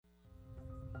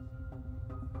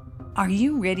Are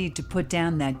you ready to put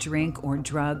down that drink or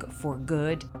drug for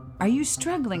good? Are you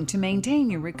struggling to maintain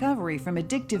your recovery from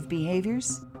addictive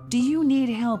behaviors? Do you need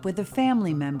help with a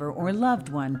family member or loved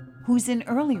one who's in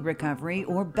early recovery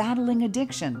or battling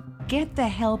addiction? Get the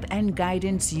help and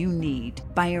guidance you need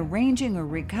by arranging a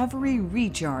recovery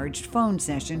recharged phone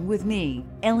session with me,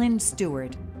 Ellen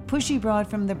Stewart, Pushy Broad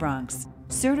from the Bronx,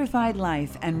 certified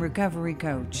life and recovery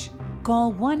coach.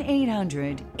 Call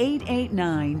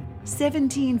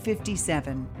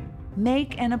 1-800-889-1757.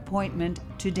 Make an appointment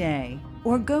today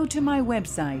or go to my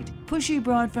website,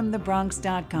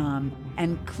 pushybroadfromthebronx.com,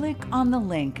 and click on the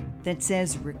link that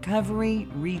says Recovery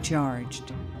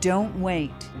Recharged. Don't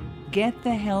wait. Get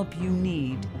the help you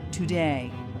need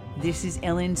today. This is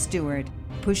Ellen Stewart,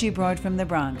 Pushy Broad from the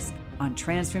Bronx on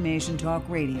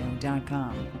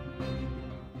TransformationTalkRadio.com.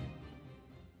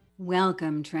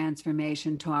 Welcome,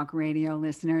 Transformation Talk Radio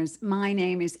listeners. My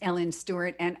name is Ellen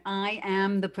Stewart, and I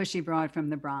am the Pushy Broad from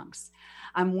the Bronx.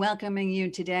 I'm welcoming you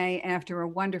today after a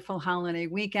wonderful holiday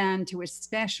weekend to a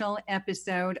special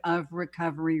episode of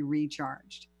Recovery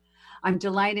Recharged. I'm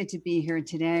delighted to be here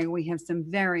today. We have some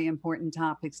very important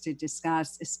topics to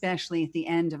discuss, especially at the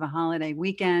end of a holiday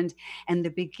weekend and the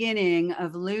beginning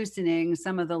of loosening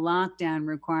some of the lockdown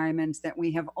requirements that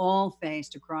we have all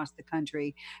faced across the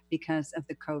country because of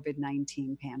the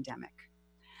COVID-19 pandemic.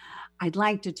 I'd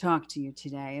like to talk to you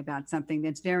today about something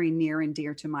that's very near and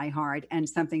dear to my heart and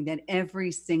something that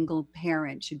every single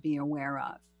parent should be aware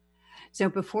of. So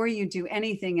before you do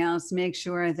anything else, make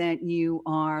sure that you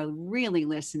are really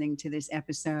listening to this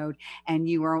episode and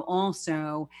you are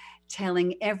also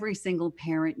telling every single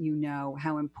parent you know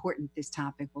how important this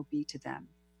topic will be to them.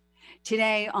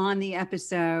 Today on the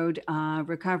episode,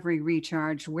 Recovery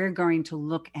Recharge, we're going to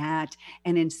look at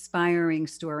an inspiring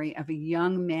story of a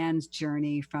young man's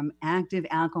journey from active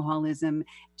alcoholism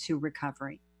to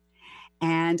recovery.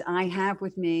 And I have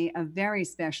with me a very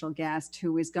special guest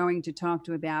who is going to talk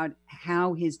to about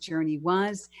how his journey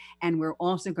was. And we're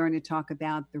also going to talk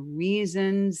about the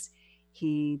reasons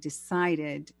he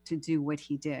decided to do what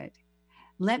he did.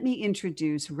 Let me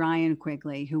introduce Ryan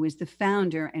Quigley, who is the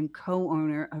founder and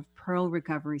co-owner of Pearl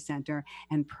Recovery Center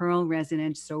and Pearl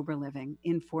Resident Sober Living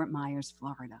in Fort Myers,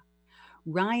 Florida.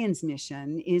 Ryan's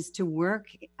mission is to work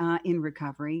in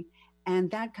recovery,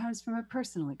 and that comes from a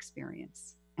personal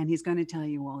experience. And he's going to tell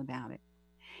you all about it.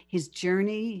 His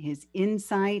journey, his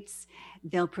insights,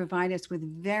 they'll provide us with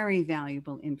very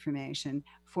valuable information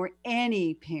for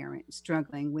any parent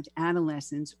struggling with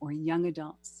adolescents or young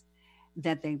adults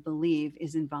that they believe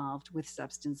is involved with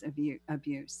substance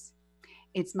abuse.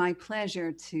 It's my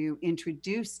pleasure to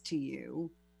introduce to you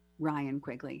Ryan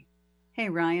Quigley. Hey,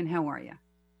 Ryan, how are you?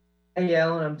 Hey,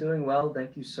 Ellen, I'm doing well.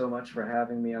 Thank you so much for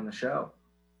having me on the show.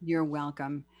 You're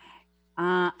welcome.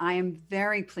 I am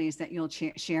very pleased that you'll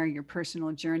share your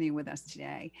personal journey with us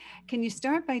today. Can you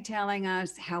start by telling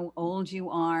us how old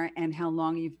you are and how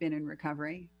long you've been in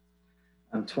recovery?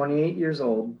 I'm 28 years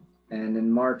old, and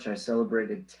in March, I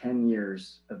celebrated 10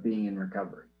 years of being in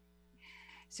recovery.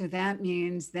 So that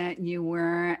means that you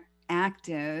were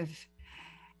active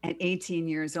at 18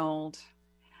 years old.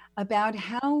 About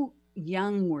how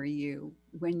young were you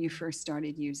when you first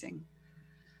started using?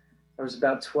 I was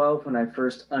about 12 when I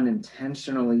first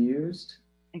unintentionally used.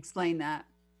 Explain that.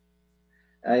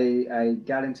 I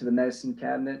got into the medicine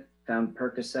cabinet, found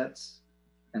Percocets,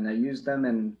 and I used them,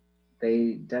 and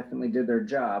they definitely did their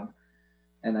job.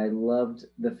 And I loved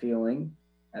the feeling.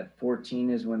 At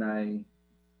 14 is when I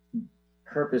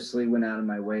purposely went out of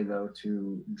my way, though,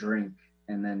 to drink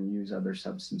and then use other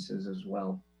substances as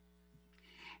well.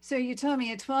 So you told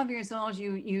me at 12 years old,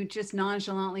 you just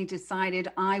nonchalantly decided,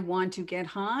 I want to get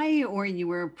high, or you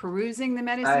were perusing the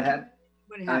medicine?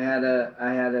 I had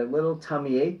a little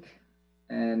tummy ache,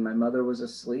 and my mother was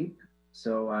asleep.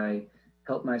 So I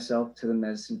helped myself to the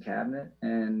medicine cabinet,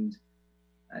 and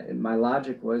my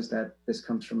logic was that this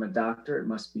comes from a doctor. It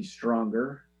must be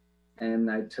stronger. And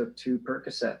I took 2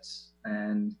 Percocets,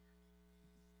 and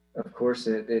of course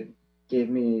it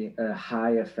gave me a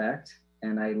high effect.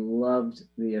 And I loved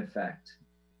the effect.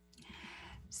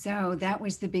 So that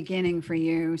was the beginning for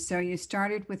you. So you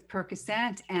started with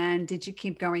Percocet, and did you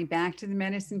keep going back to the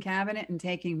medicine cabinet and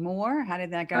taking more? How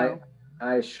did that go?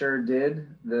 I sure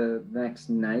did. The next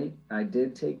night, I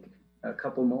did take a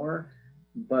couple more,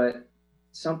 but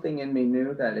something in me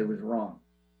knew that it was wrong.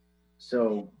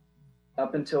 So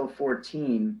up until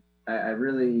 14, I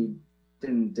really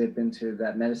didn't dip into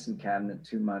that medicine cabinet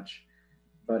too much.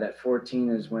 But at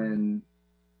 14 is when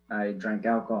I drank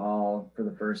alcohol for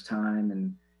the first time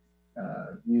and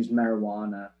used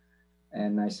marijuana.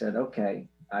 And I said, okay,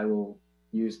 I will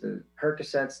use the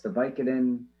Percocets, the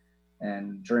Vicodin,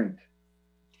 and drink.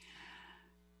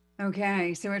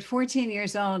 Okay, so at 14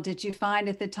 years old, did you find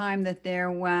at the time that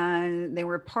there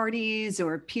were parties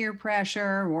or peer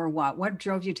pressure or what? What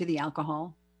drove you to the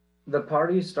alcohol? The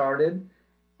party started.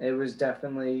 It was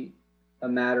definitely a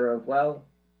matter of, well,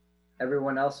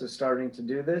 everyone else is starting to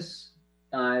do this.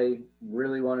 I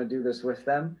really want to do this with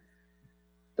them.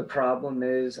 The problem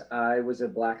is I was a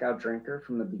blackout drinker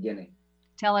from the beginning.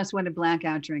 Tell us what a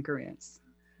blackout drinker is.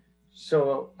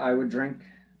 So I would drink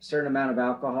a certain amount of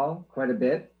alcohol, quite a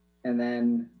bit. And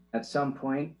then at some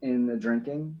point in the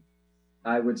drinking,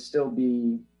 I would still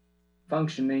be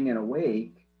functioning and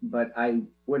awake, but I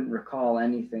wouldn't recall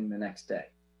anything the next day.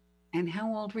 And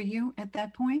how old were you at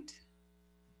that point?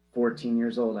 14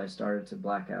 years old, I started to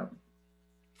black out.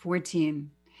 14.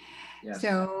 Yes.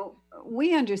 So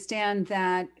we understand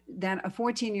that a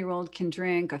 14-year-old can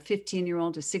drink, a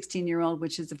 15-year-old, a 16-year-old,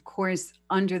 which is of course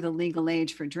under the legal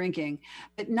age for drinking,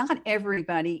 but not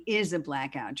everybody is a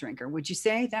blackout drinker. Would you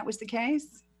say that was the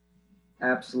case?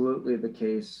 Absolutely the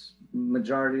case.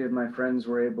 Majority of my friends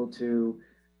were able to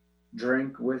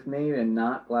drink with me and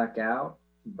not black out,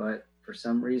 but for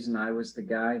some reason I was the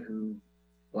guy who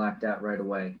blacked out right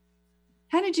away.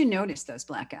 How did you notice those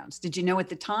blackouts? Did you know at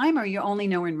the time or you only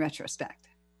know in retrospect?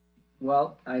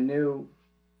 Well, I knew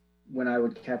when I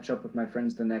would catch up with my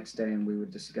friends the next day and we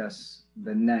would discuss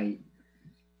the night,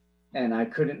 and I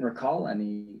couldn't recall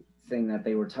anything that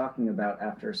they were talking about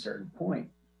after a certain point.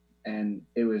 And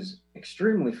it was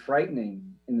extremely frightening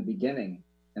in the beginning.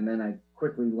 And then I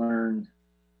quickly learned,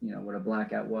 what a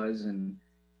blackout was, and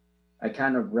I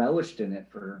kind of relished in it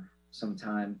for some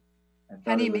time.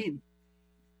 How do you mean?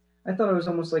 I thought it was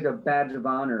almost like a badge of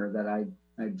honor that I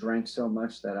drank so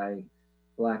much that I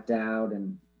blacked out,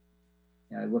 and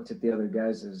I looked at the other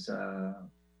guys as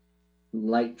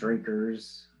light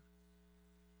drinkers,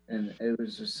 and it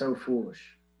was just so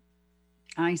foolish.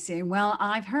 I see. Well,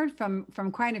 I've heard from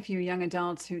quite a few young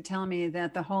adults who tell me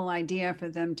that the whole idea for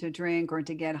them to drink or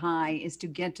to get high is to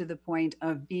get to the point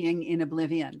of being in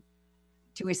oblivion,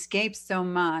 to escape so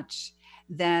much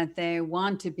that they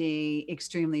want to be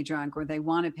extremely drunk or they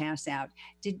want to pass out.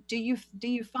 Do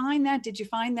you find that? Did you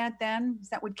find that then? Is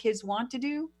that what kids want to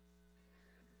do?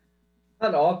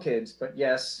 Not all kids, but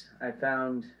yes, I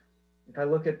found if I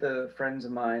look at the friends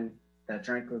of mine that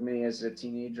drank with me as a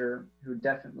teenager who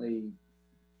definitely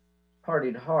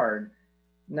partied hard,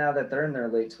 now that they're in their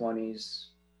late 20s,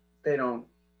 they don't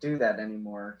do that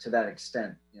anymore to that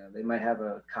extent. They might have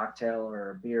a cocktail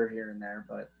or a beer here and there,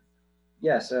 but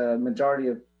yes, a majority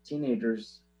of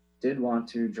teenagers did want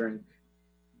to drink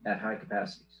at high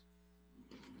capacities.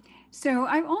 So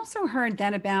I've also heard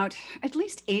that about at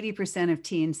least 80% of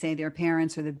teens say their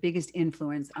parents are the biggest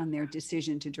influence on their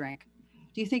decision to drink.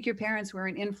 Do you think your parents were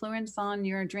an influence on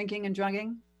your drinking and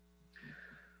drugging?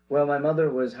 Well, my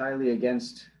mother was highly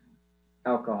against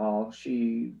alcohol.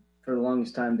 She, for the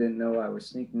longest time, didn't know I was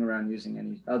sneaking around using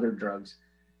any other drugs.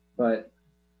 But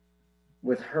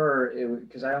with her,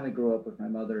 because I only grew up with my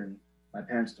mother and my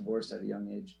parents divorced at a young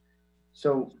age.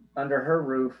 So under her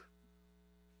roof,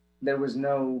 there was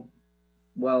no,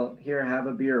 well, here, have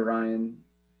a beer, Ryan,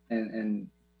 and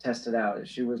test it out.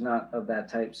 She was not of that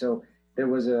type. So there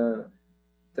was a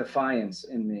defiance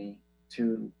in me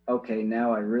to, okay,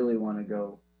 now I really want to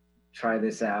go try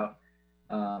this out.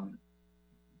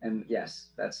 And yes,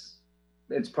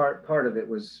 it's part of it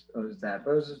was that,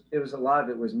 but it was a lot of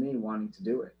it was me wanting to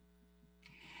do it.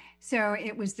 So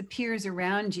it was the peers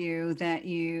around you that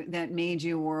made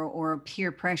you, or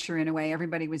peer pressure in a way.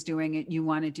 Everybody was doing it. You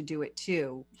wanted to do it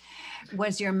too.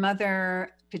 Was your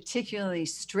mother particularly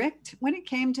strict when it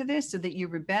came to this so that you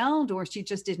rebelled, or she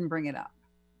just didn't bring it up?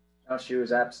 No, she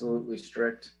was absolutely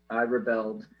strict. I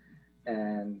rebelled.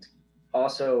 And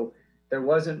also there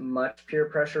wasn't much peer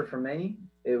pressure for me.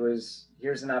 It was,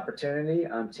 here's an opportunity,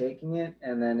 I'm taking it.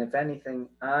 And then if anything,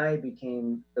 I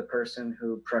became the person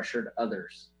who pressured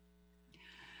others.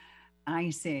 I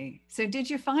see. So did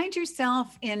you find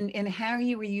yourself in how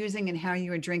you were using and how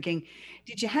you were drinking?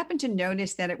 Did you happen to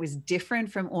notice that it was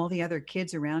different from all the other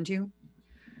kids around you?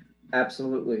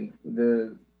 Absolutely.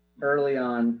 Early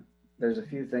on, there's a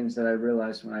few things that I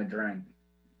realized when I drank.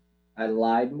 I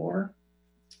lied more.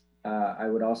 I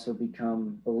would also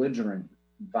become belligerent,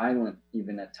 violent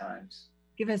even at times.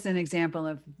 Give us an example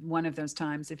of one of those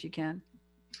times if you can.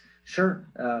 Sure.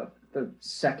 The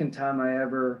second time I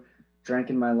ever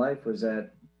drank in my life was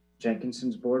at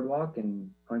Jenkinson's Boardwalk in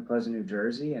Point Pleasant, New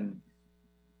Jersey. And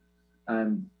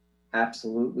I'm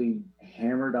absolutely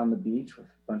hammered on the beach with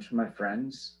a bunch of my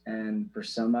friends. And for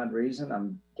some odd reason,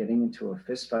 I'm getting into a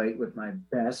fist fight with my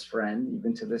best friend,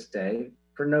 even to this day,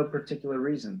 for no particular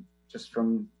reason, just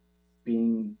from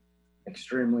being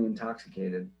extremely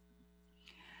intoxicated.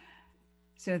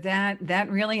 So that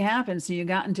really happened. So you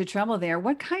got into trouble there.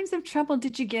 What kinds of trouble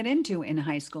did you get into in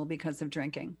high school because of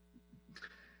drinking?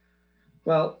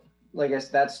 Well, like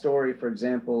that story, for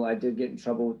example, I did get in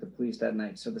trouble with the police that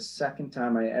night. So the second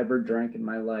time I ever drank in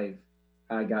my life,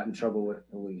 I got in trouble with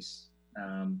police.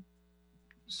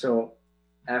 So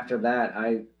after that,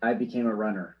 I became a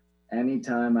runner.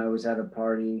 Anytime I was at a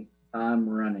party, I'm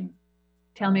running.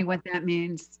 Tell me what that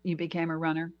means. You became a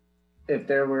runner. If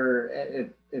there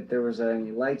was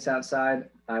any lights outside,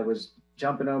 I was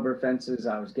jumping over fences.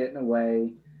 I was getting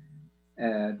away,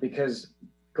 because,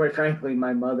 quite frankly,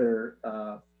 my mother,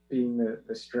 being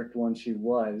the strict one she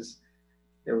was,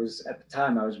 at the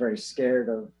time I was very scared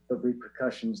of the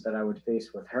repercussions that I would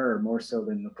face with her, more so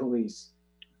than the police.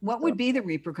 What would be the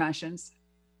repercussions?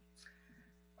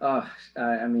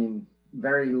 I mean,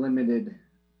 very limited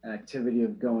activity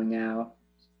of going out,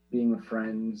 being with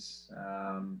friends,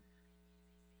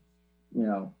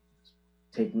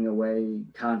 taking away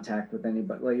contact with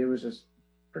anybody. Like, it was just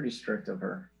pretty strict of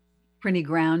her. Pretty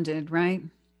grounded, right?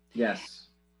 Yes.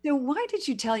 So why did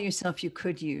you tell yourself you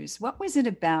could use? What was it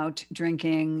about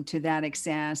drinking to that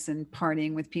excess and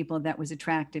partying with people that was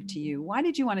attractive to you? Why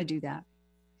did you want to do that?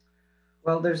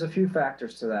 Well, there's a few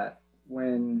factors to that.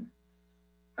 When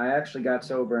I actually got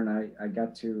sober and I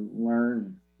got to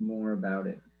learn more about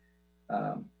it,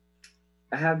 I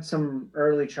had some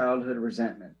early childhood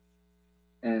resentment,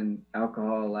 and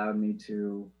alcohol allowed me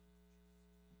to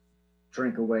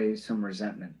drink away some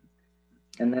resentment.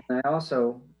 And then I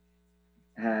also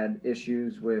had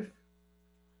issues with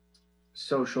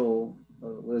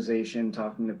socialization,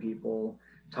 talking to people,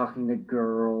 talking to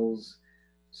girls.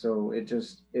 So it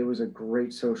was a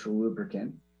great social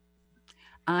lubricant.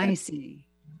 I see.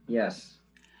 Yes.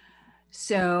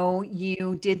 So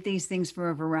you did these things for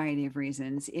a variety of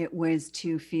reasons. It was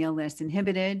to feel less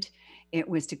inhibited. It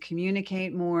was to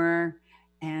communicate more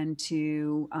and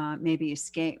to maybe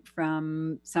escape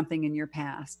from something in your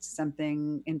past,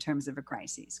 something in terms of a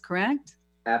crisis, correct?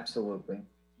 Absolutely.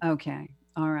 Okay.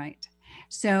 All right.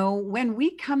 So when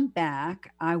we come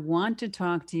back, I want to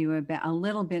talk to you about a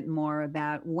little bit more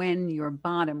about when your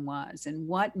bottom was and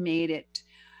what made it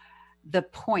the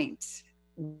point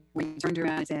when you turned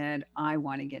around and said, I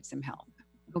want to get some help.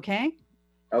 Okay?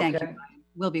 Thank you.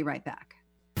 We'll be right back.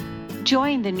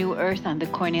 Join the New Earth on the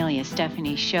Cornelia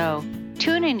Stephanie Show.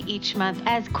 Tune in each month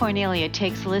as Cornelia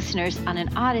takes listeners on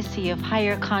an odyssey of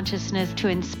higher consciousness to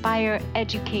inspire,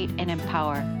 educate, and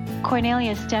empower.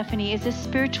 Cornelia Stephanie is a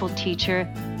spiritual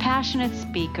teacher, passionate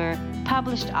speaker,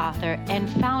 published author, and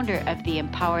founder of the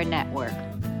Empower Network.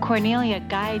 Cornelia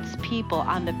guides people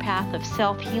on the path of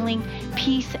self-healing,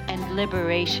 peace, and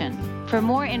liberation. For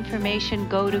more information,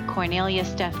 go to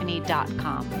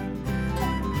corneliastephanie.com.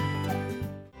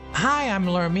 Hi, I'm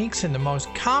Laura Meeks, and the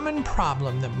most common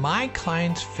problem that my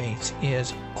clients face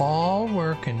is all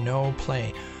work and no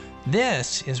play.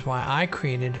 This is why I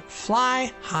created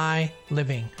Fly High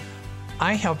Living.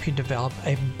 I help you develop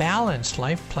a balanced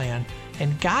life plan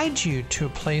and guide you to a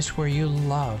place where you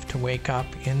love to wake up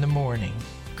in the morning.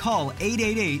 Call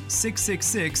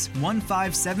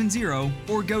 888-666-1570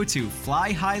 or go to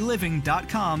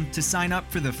flyhighliving.com to sign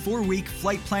up for the 4-week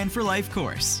Flight Plan for Life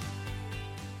course.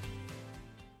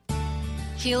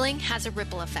 Healing has a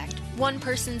ripple effect. One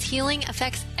person's healing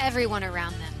affects everyone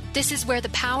around them. This is where the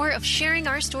power of sharing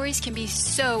our stories can be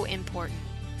so important.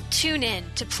 Tune in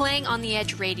to Playing on the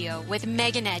Edge Radio with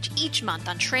Megan Edge each month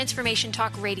on Transformation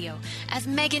Talk Radio, as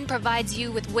Megan provides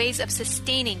you with ways of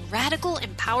sustaining radical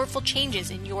and powerful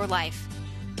changes in your life.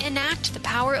 Enact the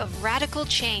power of radical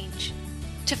change.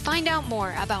 To find out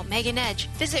more about Megan Edge,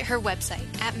 visit her website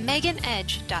at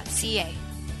meganedge.ca.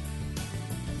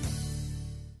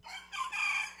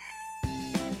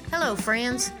 Hello,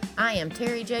 friends. I am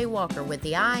Terry J. Walker with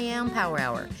the I Am Power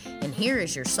Hour, and here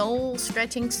is your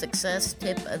soul-stretching success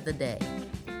tip of the day.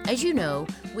 As you know,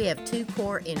 we have 2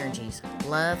 core energies,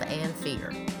 love and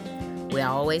fear. We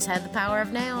always have the power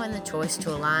of now and the choice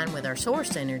to align with our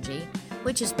source energy,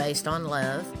 which is based on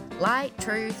love, light,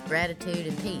 truth, gratitude,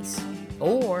 and peace.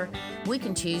 Or we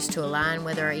can choose to align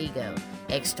with our ego,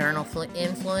 external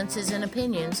influences and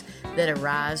opinions that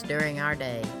arise during our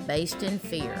day, based in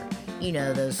fear. You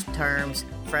know those terms,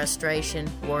 frustration,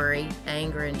 worry,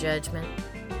 anger, and judgment.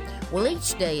 Well,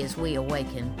 each day as we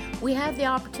awaken, we have the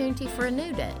opportunity for a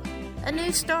new day, a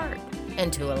new start,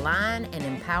 and to align and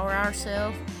empower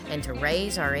ourselves and to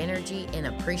raise our energy in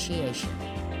appreciation.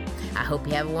 I hope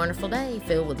you have a wonderful day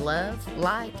filled with love,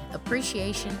 light,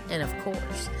 appreciation, and of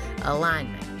course,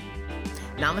 alignment.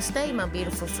 Namaste, my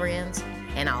beautiful friends,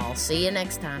 and I'll see you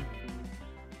next time.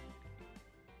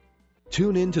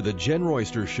 Tune in to The Jen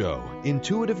Royster Show,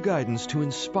 intuitive guidance to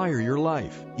inspire your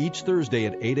life, each Thursday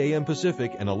at 8 a.m.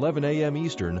 Pacific and 11 a.m.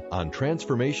 Eastern on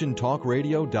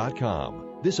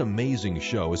TransformationTalkRadio.com. This amazing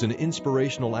show is an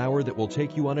inspirational hour that will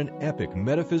take you on an epic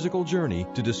metaphysical journey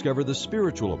to discover the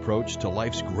spiritual approach to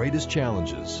life's greatest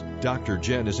challenges. Dr.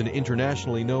 Jen is an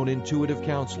internationally known intuitive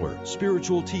counselor,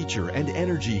 spiritual teacher, and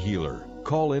energy healer.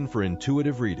 Call in for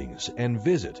intuitive readings and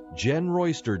visit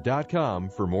JenRoyster.com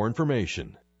for more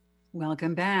information.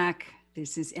 Welcome back.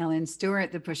 This is Ellen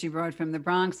Stewart, the Pushy Broad from the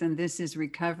Bronx, and this is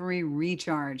Recovery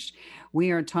Recharged.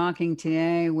 We are talking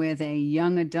today with a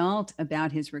young adult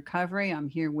about his recovery. I'm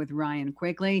here with Ryan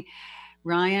Quigley.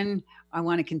 Ryan, I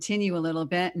want to continue a little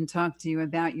bit and talk to you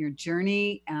about your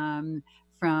journey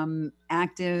from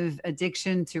active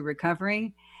addiction to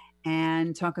recovery,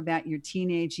 and talk about your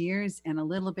teenage years and a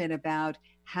little bit about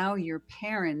how your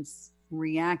parents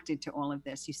reacted to all of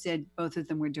this. You said both of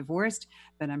them were divorced,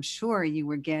 but I'm sure you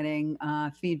were getting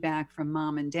feedback from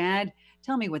mom and dad.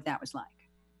 Tell me what that was like.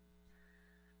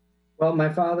 Well, my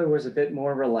father was a bit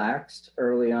more relaxed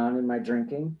early on in my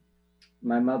drinking.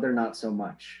 My mother, not so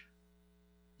much.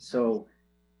 So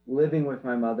living with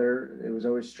my mother, it was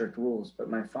always strict rules, but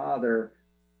my father,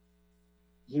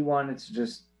 he wanted to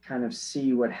just kind of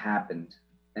see what happened.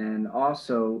 And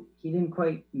also, he didn't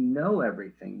quite know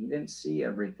everything. He didn't see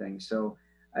everything. So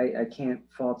I can't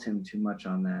fault him too much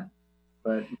on that.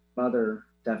 But mother,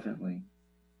 definitely.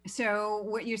 So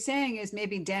what you're saying is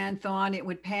maybe dad thought it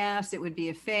would pass, it would be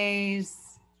a phase.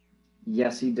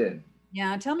 Yes, he did.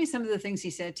 Yeah. Tell me some of the things he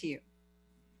said to you.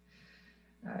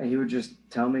 He would just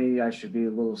tell me I should be a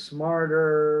little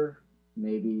smarter,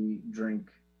 maybe drink,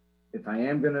 if I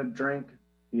am going to drink,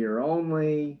 beer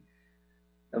only.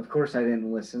 Of course, I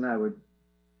didn't listen. I would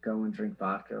go and drink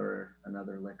vodka or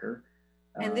another liquor.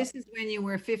 And this is when you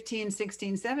were 15,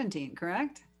 16, 17,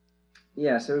 correct?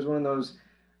 Yes, it was one of those,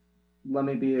 let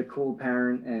me be a cool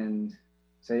parent and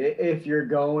say, if you're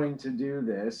going to do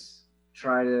this,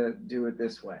 try to do it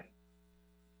this way.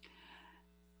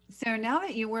 So now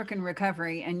that you work in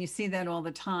recovery and you see that all the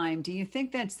time, do you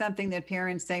think that's something that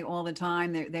parents say all the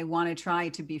time? They want to try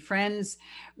to be friends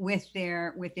with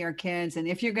their kids, and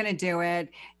if you're going to do it,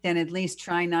 then at least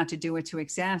try not to do it to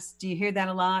excess. Do you hear that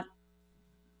a lot?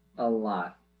 A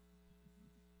lot,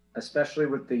 especially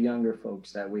with the younger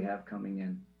folks that we have coming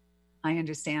in. I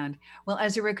understand. Well,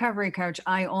 as a recovery coach,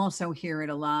 I also hear it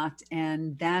a lot,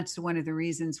 and that's one of the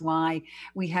reasons why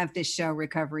we have this show,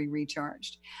 Recovery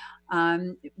Recharged.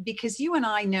 Because you and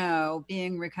I know,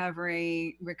 being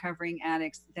recovering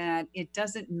addicts, that it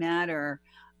doesn't matter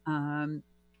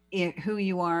who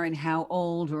you are and how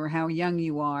old or how young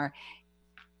you are.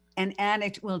 An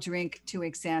addict will drink to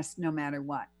excess no matter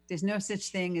what. There's no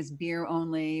such thing as beer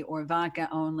only or vodka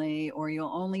only, or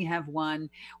you'll only have one.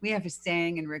 We have a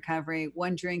saying in recovery,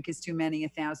 one drink is too many,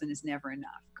 1,000 is never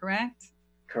enough, correct?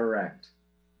 Correct.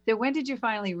 So when did you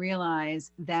finally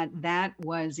realize that that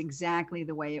was exactly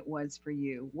the way it was for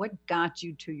you? What got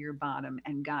you to your bottom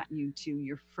and got you to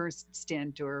your first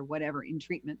stint or whatever in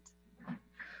treatment?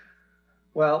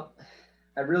 Well,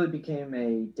 I really became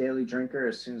a daily drinker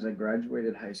as soon as I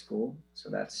graduated high school.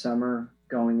 So that summer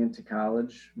going into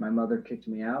college, my mother kicked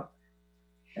me out.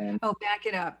 And back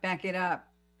it up.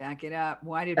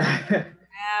 Why did mom kick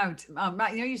you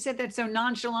out? You said that so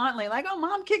nonchalantly, like, oh,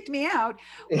 mom kicked me out.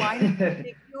 Why did she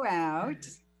kick you out?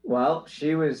 Well,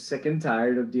 she was sick and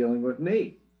tired of dealing with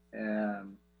me.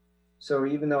 So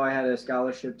even though I had a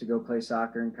scholarship to go play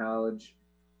soccer in college,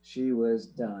 she was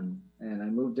done. And I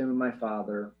moved in with my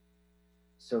father.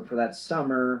 So for that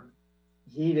summer,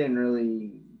 he didn't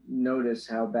really notice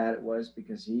how bad it was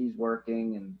because he's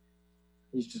working and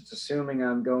he's just assuming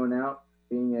I'm going out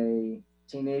being a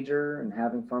teenager and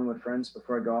having fun with friends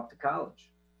before I go off to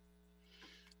college.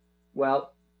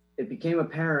 Well, it became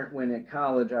apparent when at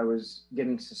college I was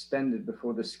getting suspended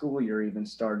before the school year even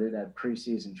started at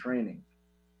preseason training.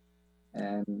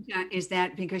 And is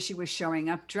that because you were showing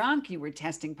up drunk? You were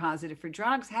testing positive for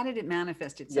drugs? How did it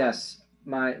manifest itself? Yes,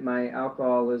 my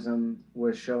alcoholism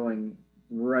was showing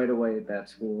right away at that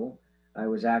school. I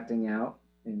was acting out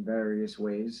in various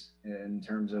ways in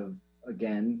terms of,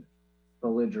 again,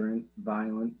 belligerent,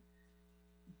 violent,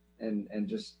 and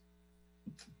just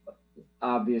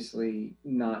obviously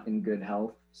not in good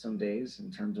health some days in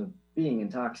terms of being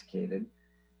intoxicated.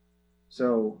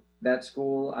 So that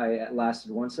school, I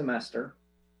lasted one semester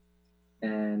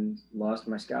and lost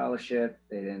my scholarship.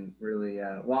 They didn't really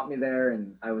want me there,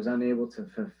 and I was unable to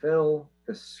fulfill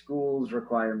the school's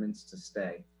requirements to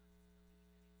stay.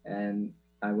 And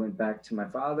I went back to my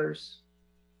father's.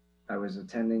 I was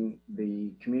attending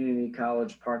the community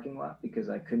college parking lot because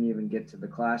I couldn't even get to the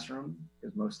classroom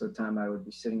because most of the time I would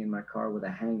be sitting in my car with a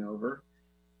hangover.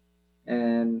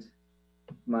 And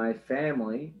my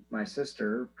family, my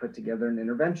sister, put together an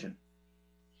intervention.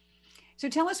 So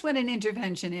tell us what an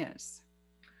intervention is.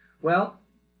 Well,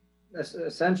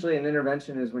 essentially an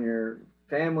intervention is when your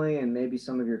family and maybe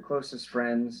some of your closest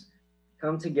friends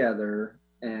come together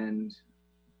and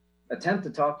attempt to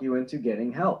talk you into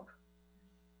getting help.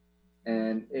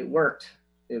 And it worked.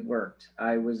 It worked.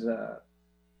 I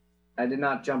did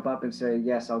not jump up and say,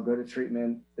 yes, I'll go to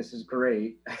treatment. This is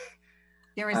great.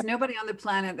 There is nobody on the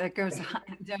planet that goes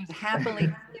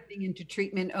happily skipping into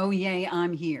treatment. Oh, yay,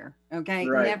 I'm here. Okay.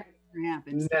 Right. Never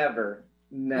happens. Never.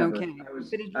 Okay.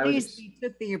 But at least you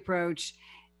took the approach.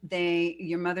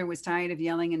 Your mother was tired of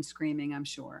yelling and screaming, I'm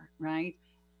sure, right?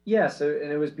 Yes.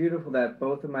 And it was beautiful that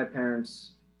both of my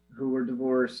parents who were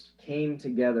divorced came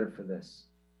together for this.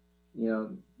 You know,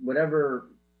 whatever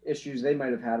issues they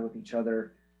might have had with each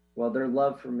other, well, their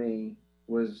love for me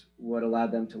was what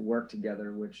allowed them to work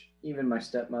together, which even my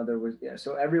stepmother was, yeah.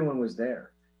 So everyone was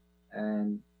there.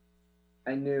 And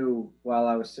I knew while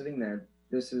I was sitting there,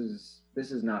 this is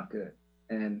not good.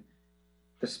 And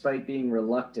despite being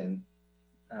reluctant,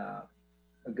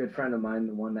 a good friend of mine,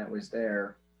 the one that was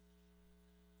there,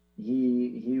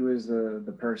 he was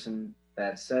the person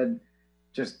that said,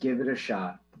 just give it a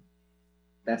shot.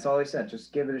 That's all he said,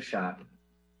 just give it a shot.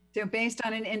 So based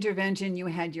on an intervention, you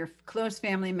had your close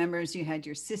family members, you had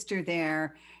your sister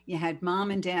there, you had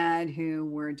mom and dad who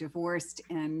were divorced,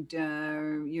 and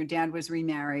your dad was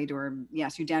remarried, or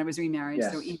yes, your dad was remarried.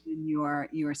 Yes. So even your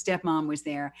stepmom was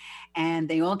there, and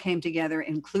they all came together,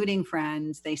 including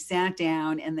friends. They sat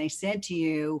down and they said to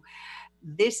you,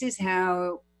 this is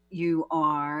how you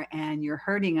are, and you're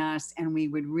hurting us, and we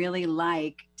would really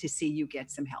like to see you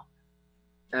get some help.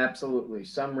 Absolutely.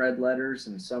 Some read letters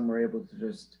and some were able to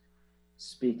just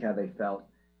speak how they felt.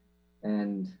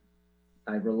 And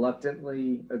I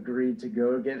reluctantly agreed to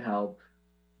go get help.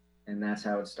 And that's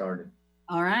how it started.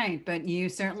 All right. But you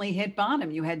certainly hit bottom.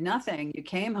 You had nothing. You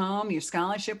came home, your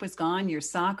scholarship was gone, your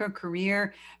soccer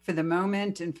career for the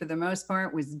moment and for the most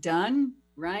part was done,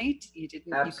 right? You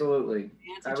didn't. Absolutely.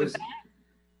 I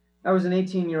was an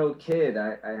 18-year-old kid.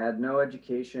 I had no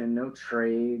education, no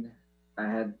trade. I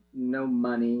had no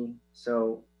money.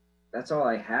 So that's all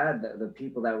I had, the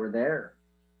people that were there.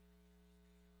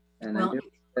 And I knew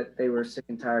that they were sick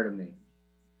and tired of me.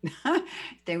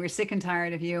 They were sick and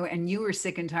tired of you, and you were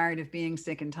sick and tired of being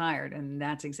sick and tired. And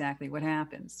that's exactly what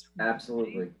happens.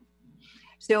 Absolutely.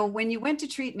 So when you went to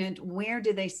treatment, where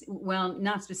did they, well,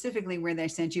 not specifically where they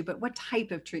sent you, but what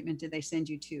type of treatment did they send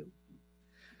you to?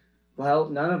 Well,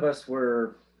 none of us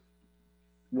were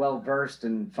well-versed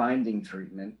in finding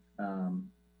treatment.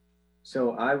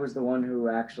 So I was the one who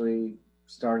actually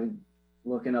started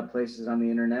looking up places on the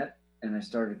internet, and I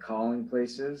started calling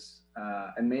places.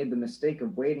 I made the mistake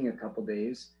of waiting a couple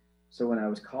days. So when I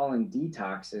was calling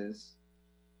detoxes,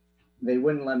 they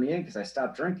wouldn't let me in because I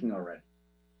stopped drinking already.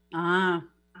 Ah.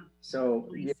 So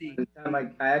the time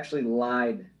I actually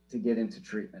lied to get into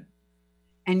treatment.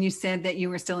 And you said that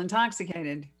you were still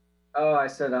intoxicated. Oh, I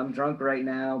said, I'm drunk right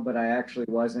now, but I actually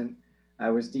wasn't. I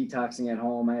was detoxing at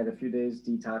home. I had a few days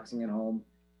detoxing at home.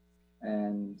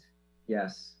 And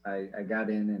yes, I got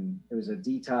in, and it was a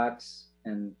detox.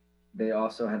 And they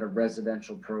also had a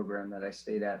residential program that I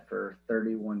stayed at for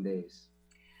 31 days.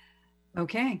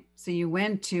 Okay. So you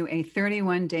went to a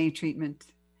 31-day treatment.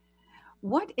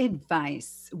 What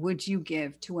advice would you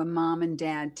give to a mom and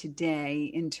dad today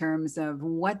in terms of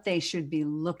what they should be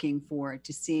looking for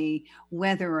to see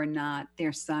whether or not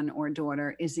their son or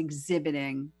daughter is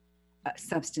exhibiting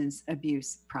substance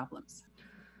abuse problems?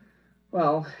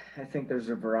 Well, I think there's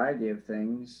a variety of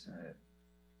things.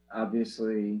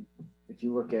 Obviously, if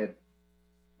you look at,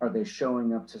 are they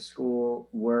showing up to school,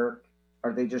 work?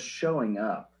 Are they just showing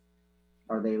up?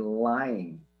 Are they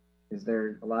lying? Is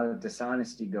there a lot of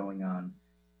dishonesty going on?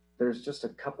 There's just a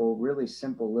couple really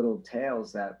simple little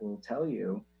tales that will tell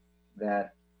you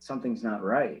that something's not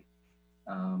right.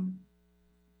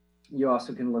 You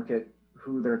also can look at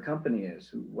who their company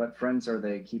is, what friends are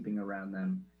they keeping around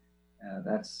them.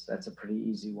 That's a pretty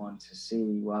easy one to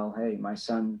see. Well, hey, my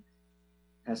son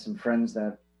has some friends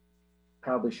that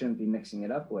probably shouldn't be mixing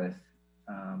it up with.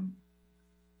 And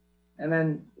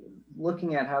then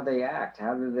looking at how they act,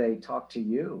 how do they talk to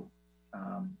you?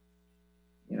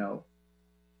 You know,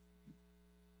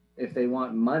 if they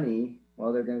want money,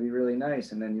 well, they're going to be really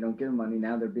nice. And then you don't give them money.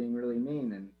 Now they're being really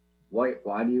mean. And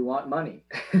why do you want money?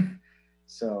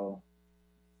 So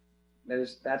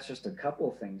that's just a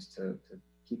couple of things to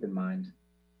keep in mind.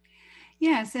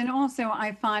 Yes, and also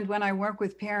I find when I work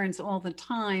with parents all the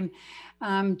time,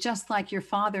 just like your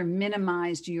father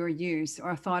minimized your use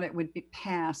or thought it would be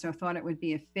pass or thought it would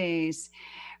be a phase,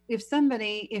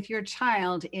 if your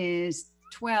child is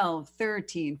 12,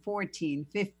 13, 14,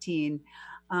 15,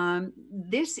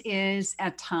 this is a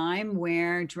time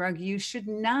where drug use should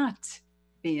not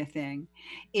be a thing.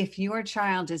 If your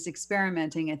child is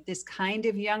experimenting at this kind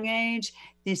of young age,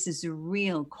 this is a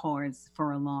real cause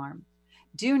for alarm.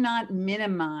 Do not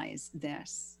minimize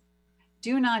this.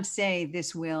 Do not say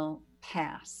this will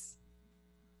pass.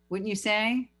 Wouldn't you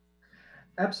say?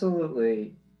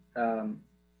 Absolutely. Of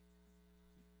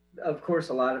course,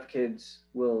 a lot of kids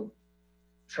will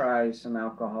try some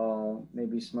alcohol,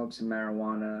 maybe smoke some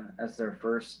marijuana as their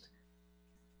first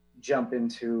jump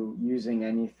into using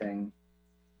anything.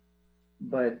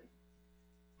 But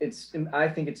I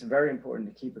think it's very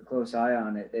important to keep a close eye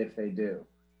on it if they do.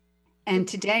 And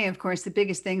today, of course, the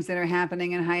biggest things that are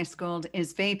happening in high school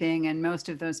is vaping, and most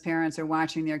of those parents are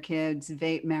watching their kids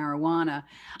vape marijuana.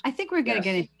 I think we're going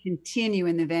to continue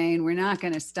in the vein. We're not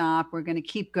going to stop. We're going to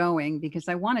keep going because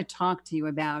I want to talk to you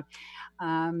about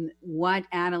what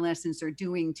adolescents are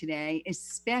doing today,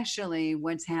 especially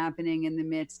what's happening in the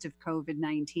midst of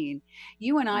COVID-19.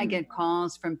 You and I get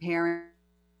calls from parents,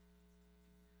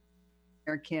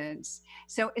 their kids.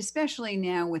 So especially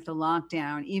now with the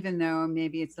lockdown, even though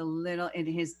maybe it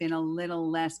has been a little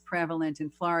less prevalent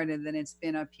in Florida than it's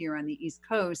been up here on the East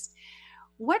Coast.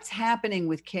 What's happening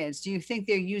with kids? Do you think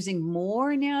they're using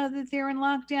more now that they're in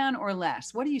lockdown or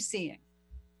less? What are you seeing?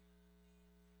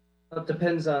 Well, it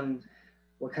depends on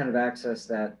what kind of access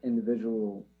that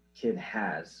individual kid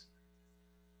has.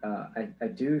 I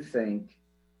do think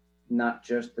not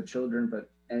just the children,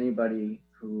 but anybody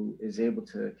who is able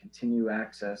to continue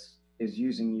access is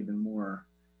using even more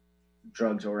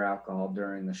drugs or alcohol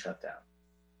during the shutdown.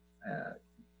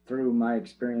 Through my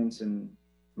experience in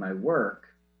my work,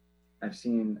 I've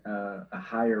seen a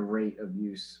higher rate of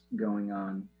use going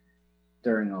on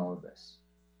during all of this.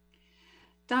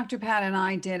 Dr. Pat and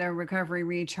I did a Recovery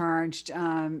Recharged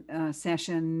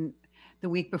session the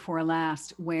week before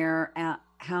last, where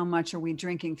how much are we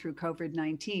drinking through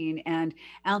COVID-19, and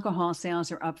alcohol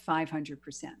sales are up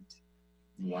 500%.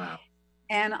 Wow.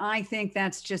 And I think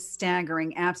that's just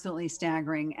staggering, absolutely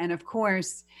staggering. And of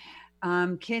course,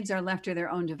 kids are left to their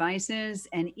own devices.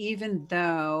 And even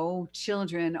though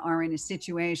children are in a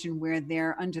situation where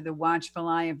they're under the watchful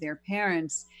eye of their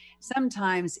parents,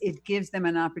 sometimes it gives them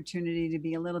an opportunity to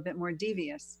be a little bit more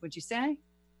devious. Would you say?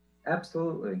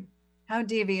 Absolutely. How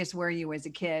devious were you as a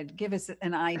kid? Give us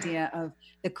an idea of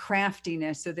the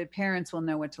craftiness so that parents will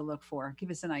know what to look for. Give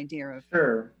us an idea of.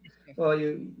 Sure. Well,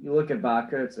 you look at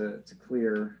vodka, it's a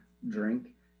clear drink.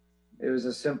 It was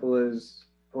as simple as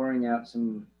pouring out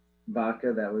some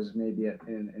vodka that was maybe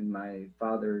in my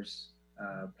father's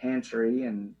pantry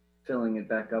and filling it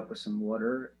back up with some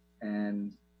water,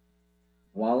 and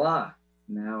voila.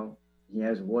 Now he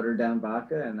has watered down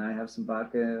vodka and I have some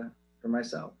vodka for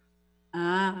myself.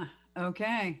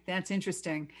 Okay, that's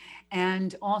interesting.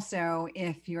 And also,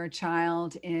 if your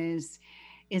child is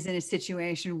in a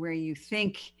situation where you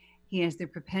think he has the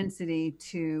propensity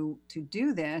to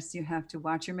do this, you have to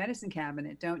watch your medicine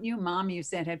cabinet, don't you? Mom, you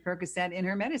said, had Percocet in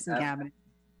her medicine cabinet.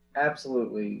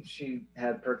 Absolutely. She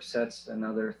had Percocets and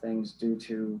other things due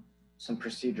to some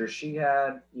procedures she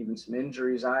had, even some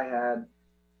injuries I had.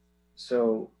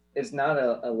 So it's not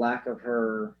a lack of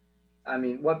her. I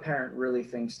mean, what parent really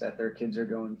thinks that their kids are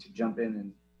going to jump in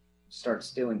and start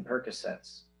stealing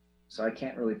Percocets? So I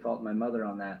can't really fault my mother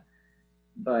on that.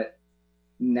 But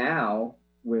now,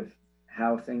 with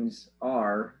how things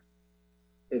are,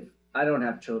 if I don't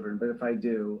have children, but if I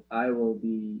do, I will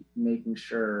be making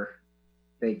sure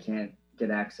they can't get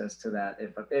access to that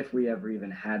if we ever even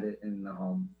had it in the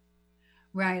home.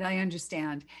 Right, I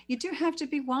understand. You do have to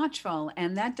be watchful,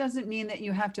 and that doesn't mean that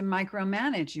you have to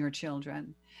micromanage your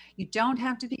children. You don't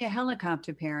have to be a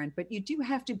helicopter parent, but you do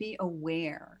have to be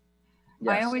aware.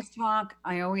 Yes.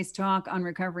 I always talk on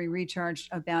Recovery Recharged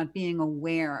about being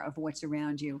aware of what's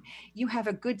around you. You have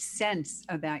a good sense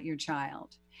about your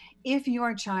child. If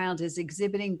your child is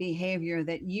exhibiting behavior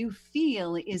that you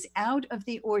feel is out of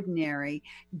the ordinary,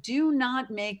 do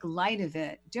not make light of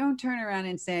it. Don't turn around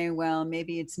and say, well,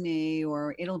 maybe it's me,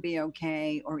 or it'll be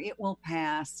okay, or it will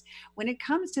pass. When it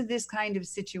comes to this kind of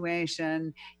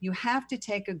situation, you have to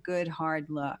take a good hard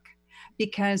look.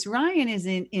 Because Ryan is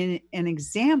in an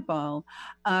example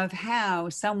of how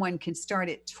someone can start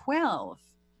at 12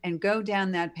 and go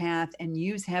down that path and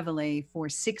use heavily for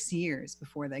 6 years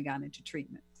before they got into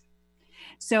treatment.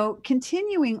 So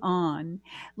continuing on,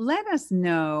 let us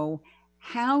know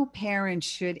how parents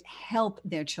should help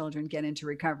their children get into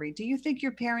recovery. Do you think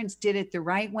your parents did it the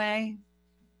right way?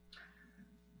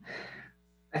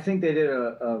 I think they did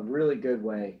a really good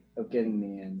way of getting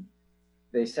me in.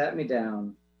 They sat me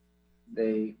down.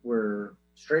 They were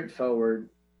straightforward,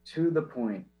 to the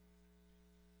point,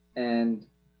 and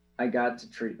I got to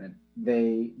treatment.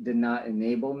 They did not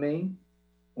enable me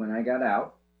when I got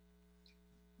out.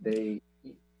 They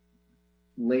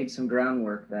laid some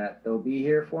groundwork that they'll be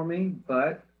here for me,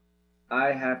 but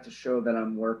I have to show that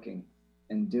I'm working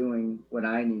and doing what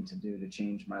I need to do to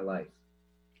change my life.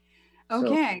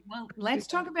 Okay, well, let's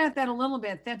talk about that a little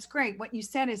bit. That's great. What you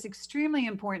said is extremely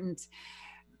important.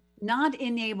 Not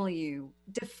enable you.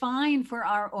 Define for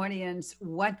our audience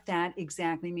what that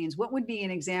exactly means. What would be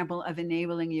an example of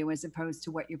enabling you as opposed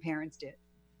to what your parents did?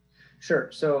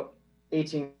 Sure. So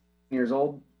 18 years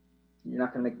old, you're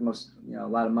not going to make a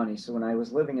lot of money. So when I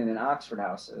was living in an Oxford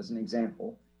house, as an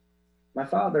example, my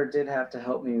father did have to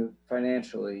help me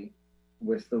financially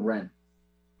with the rent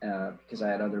because I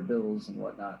had other bills and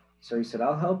whatnot. So he said,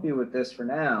 I'll help you with this for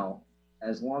now,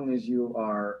 as long as you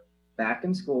are back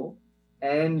in school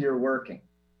and you're working.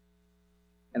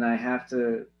 And I have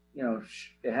to,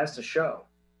 it has to show.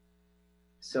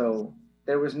 So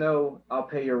there was no, I'll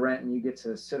pay your rent and you get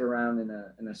to sit around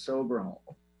in a sober home,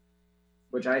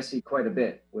 which I see quite a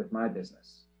bit with my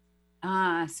business.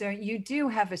 So you do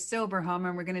have a sober home,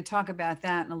 and we're going to talk about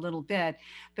that in a little bit.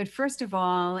 But first of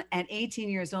all, at 18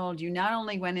 years old, you not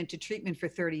only went into treatment for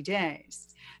 30 days,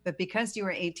 but because you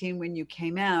were 18 when you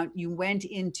came out, you went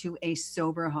into a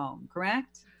sober home,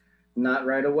 correct? Not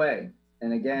right away.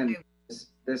 And again,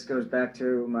 this goes back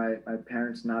to my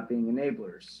parents not being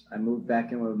enablers. I moved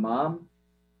back in with mom,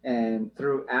 and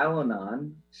through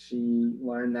Al-Anon, she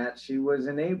learned that she was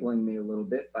enabling me a little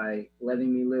bit by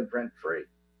letting me live rent-free.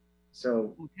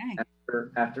 So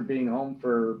after being home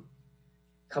for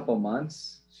a couple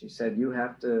months, she said, you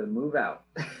have to move out.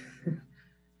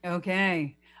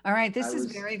 Okay. All right. This is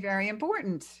very, very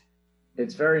important.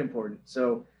 It's very important.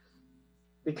 So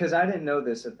because I didn't know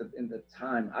this in the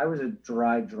time, I was a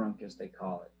dry drunk, as they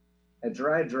call it. A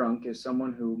dry drunk is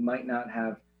someone who might not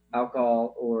have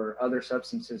alcohol or other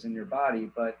substances in your body,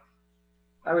 but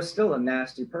I was still a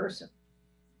nasty person.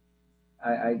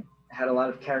 I had a lot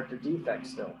of character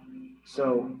defects still.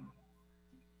 So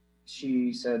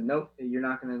she said, nope, you're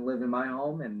not going to live in my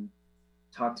home and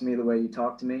talk to me the way you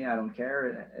talk to me. I don't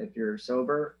care. If you're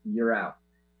sober, you're out.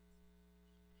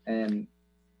 And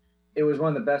it was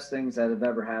one of the best things that have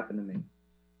ever happened to me.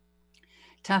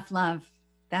 Tough love.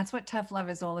 That's what tough love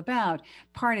is all about.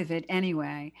 Part of it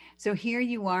anyway. So here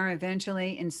you are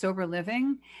eventually in sober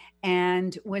living.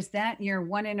 And was that your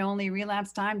one and only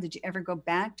relapse time? Did you ever go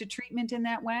back to treatment in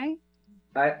that way?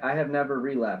 I have never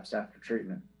relapsed after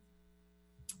treatment.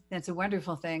 That's a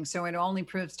wonderful thing. So it only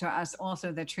proves to us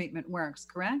also that treatment works,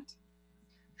 correct?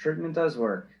 Treatment does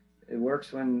work. It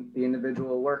works when the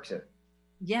individual works it.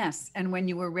 Yes. And when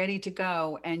you were ready to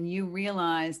go and you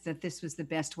realized that this was the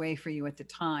best way for you at the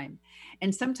time.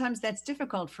 And sometimes that's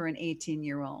difficult for an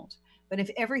 18-year-old. But if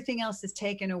everything else is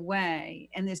taken away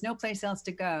and there's no place else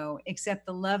to go except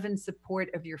the love and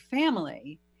support of your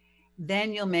family,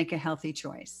 then you'll make a healthy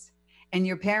choice. And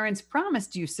your parents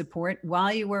promised you support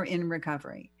while you were in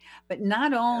recovery, but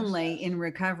not only in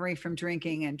recovery from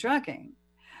drinking and drugging,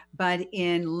 but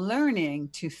in learning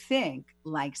to think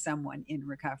like someone in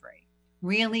recovery,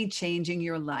 really changing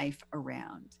your life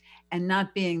around and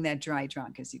not being that dry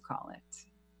drunk, as you call it.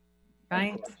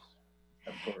 Right?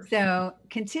 Of course. So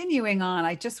continuing on,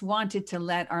 I just wanted to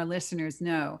let our listeners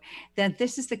know that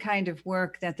this is the kind of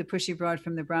work that the Pushy Broad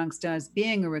from the Bronx does,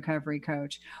 being a recovery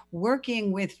coach,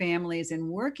 working with families and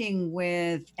working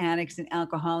with addicts and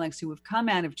alcoholics who have come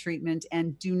out of treatment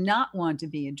and do not want to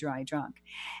be a dry drunk.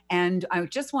 And I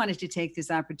just wanted to take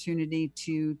this opportunity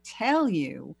to tell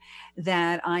you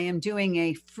that I am doing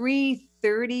a free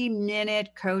 30-minute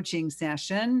coaching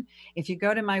session. If you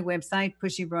go to my website,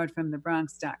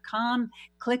 pushybroadfromthebronx.com,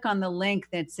 click on the link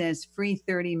that says free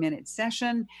 30-minute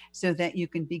session so that you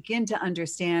can begin to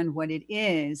understand what it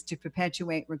is to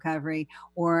perpetuate recovery,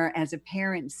 or as a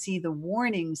parent, see the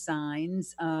warning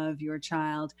signs of your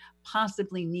child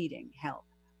possibly needing help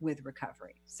with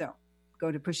recovery. So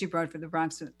go to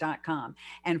pushybroadfromthebronx.com.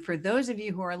 And for those of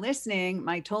you who are listening,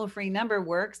 my toll-free number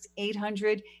works,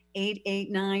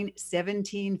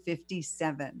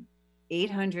 800-889-1757.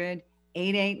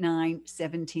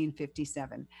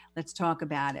 800-889-1757. Let's talk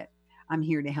about it. I'm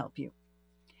here to help you.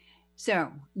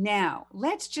 So now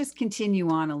let's just continue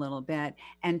on a little bit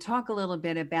and talk a little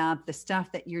bit about the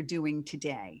stuff that you're doing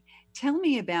today. Tell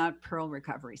me about Pearl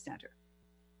Recovery Center.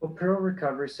 Well, Pearl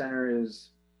Recovery Center is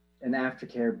an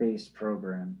aftercare based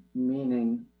program,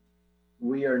 meaning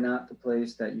we are not the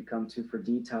place that you come to for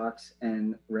detox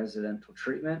and residential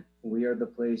treatment. We are the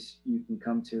place you can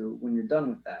come to when you're done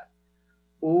with that.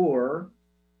 Or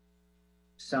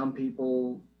some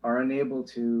people are unable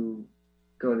to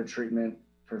go to treatment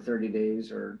for 30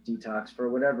 days or detox for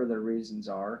whatever their reasons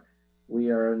are. We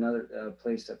are another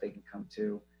place that they can come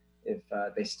to if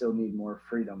they still need more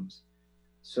freedoms.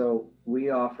 So we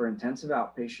offer intensive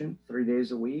outpatient 3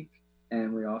 days a week,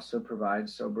 and we also provide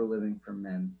sober living for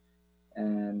men.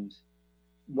 And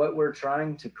what we're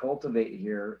trying to cultivate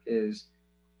here is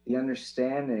the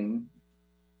understanding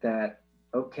that,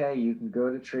 okay, you can go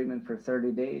to treatment for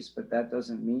 30 days, but that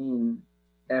doesn't mean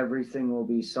everything will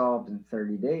be solved in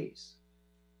 30 days.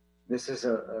 This is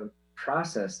a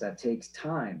process that takes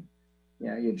time. You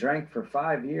know, you drank for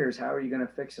 5 years. How are you going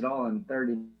to fix it all in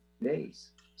 30 days?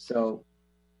 So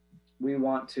we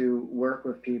want to work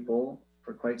with people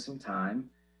for quite some time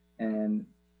and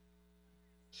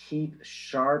keep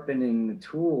sharpening the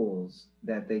tools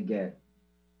that they get,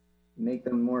 make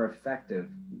them more effective,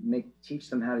 teach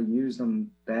them how to use them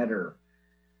better,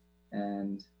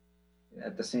 and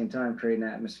at the same time create an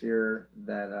atmosphere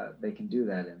that they can do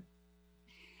that in.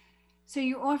 So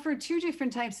you offer two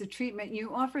different types of treatment.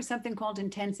 You offer something called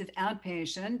intensive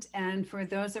outpatient. And for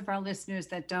those of our listeners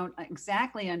that don't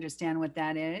exactly understand what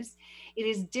that is, it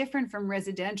is different from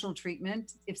residential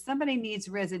treatment. If somebody needs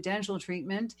residential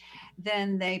treatment,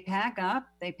 then they pack up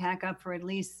for at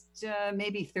least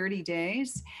maybe 30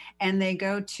 days, and they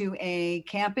go to a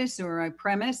campus or a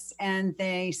premise, and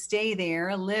they stay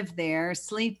there, live there,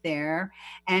 sleep there,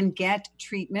 and get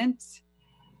treatment.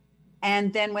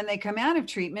 And then when they come out of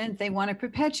treatment, they want to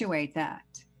perpetuate that.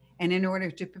 And in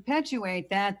order to perpetuate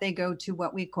that, they go to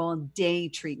what we call day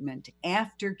treatment,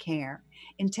 aftercare.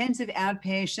 Intensive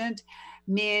outpatient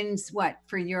means what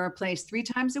for your place, 3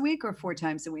 times a week or 4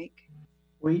 times a week?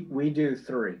 We do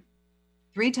 3.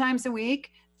 3 times a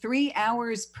week, 3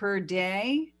 hours per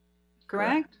day,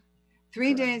 correct?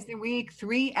 3 days a week,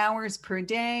 3 hours per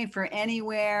day for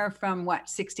anywhere from what,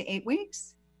 6 to 8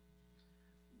 weeks?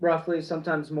 Roughly,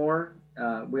 sometimes more.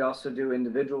 We also do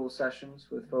individual sessions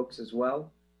with folks as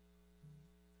well.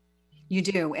 You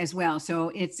do as well.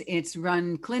 So it's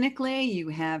run clinically. You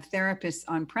have therapists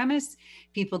on premise.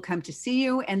 People come to see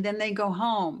you, and then they go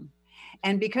home.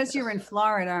 And because you're in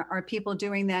Florida, are people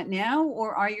doing that now,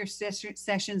 or are your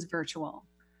sessions virtual?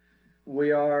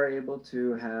 We are able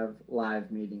to have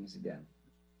live meetings again.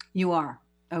 You are?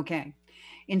 Okay.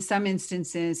 In some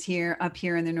instances up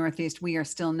here in the Northeast, we are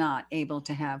still not able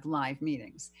to have live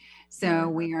meetings. So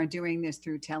we are doing this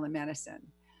through telemedicine.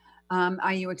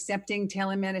 Are you accepting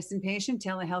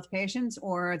telehealth patients,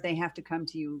 or they have to come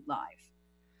to you live?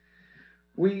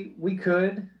 We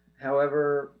could.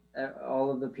 However, all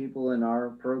of the people in our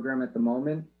program at the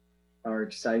moment are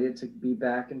excited to be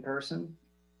back in person.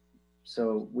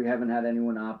 So we haven't had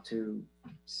anyone opt to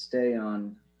stay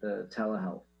on the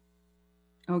telehealth.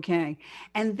 Okay.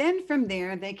 And then from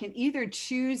there, they can either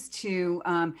choose to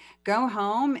go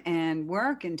home and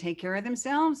work and take care of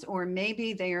themselves, or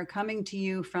maybe they are coming to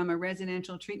you from a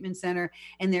residential treatment center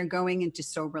and they're going into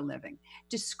sober living.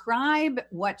 Describe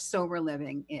what sober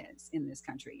living is in this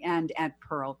country and at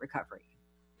Pearl Recovery.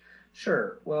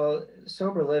 Sure. Well,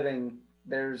 sober living,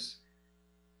 there's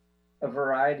a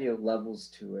variety of levels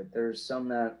to it. There's some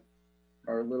that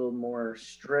are a little more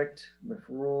strict with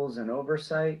rules and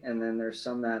oversight, and then there's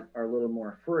some that are a little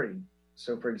more free.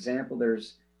 So for example,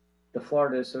 there's the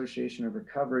Florida Association of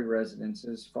Recovery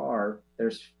Residences, FAR.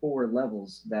 There's 4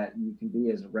 levels that you can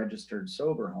be as a registered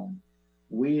sober home.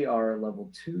 We are a level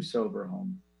 2 sober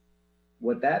home.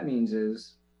 What that means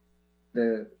is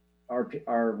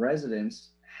our residents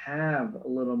have a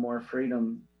little more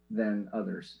freedom than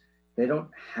others. They don't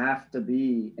have to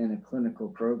be in a clinical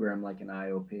program like an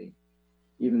IOP,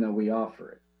 even though we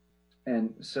offer it.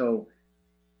 And so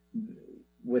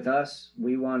with us,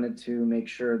 we wanted to make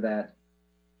sure that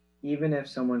even if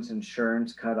someone's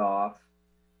insurance cut off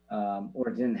or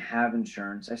didn't have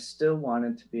insurance, I still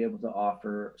wanted to be able to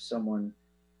offer someone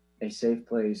a safe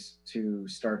place to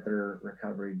start their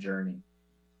recovery journey.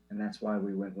 And that's why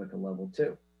we went with a level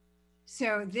 2.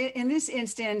 So in this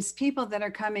instance, people that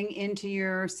are coming into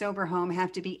your sober home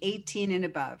have to be 18 and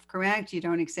above, correct? You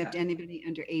don't accept anybody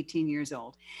under 18 years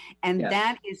old. And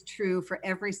that is true for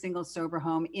every single sober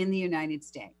home in the United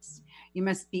States. You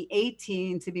must be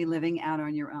 18 to be living out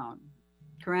on your own,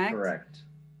 correct? Correct.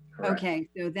 Okay,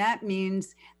 so that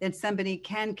means that somebody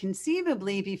can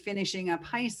conceivably be finishing up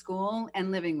high school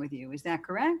and living with you. Is that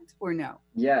correct or no?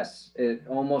 Yes, it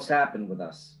almost happened with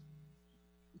us.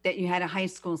 That you had a high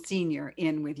school senior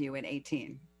in with you at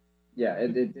 18. Yeah,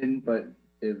 it didn't, but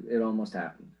it almost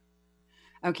happened.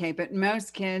 Okay, but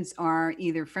most kids are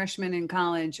either freshmen in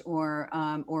college or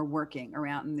working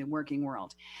around in the working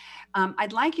world.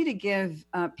 I'd like you to give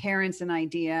parents an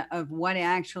idea of what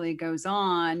actually goes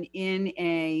on in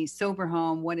a sober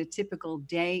home, what a typical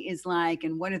day is like,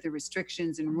 and what are the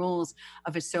restrictions and rules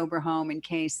of a sober home in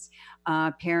case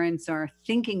parents are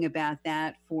thinking about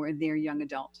that for their young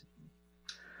adult.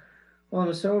 Well, in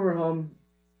a sober home,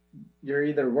 you're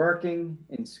either working,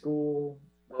 in school,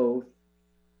 both,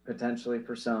 potentially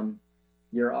for some.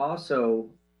 You're also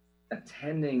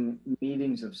attending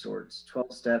meetings of sorts,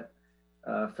 12-step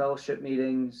fellowship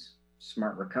meetings,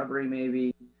 smart recovery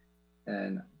maybe,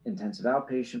 and intensive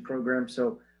outpatient program.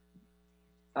 So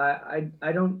I'm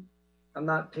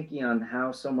not picky on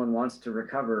how someone wants to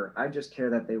recover. I just care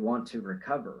that they want to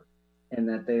recover and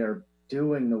that they are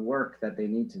doing the work that they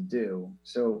need to do.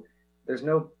 So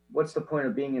what's the point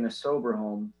of being in a sober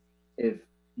home if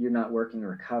you're not working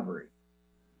recovery?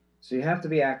 So you have to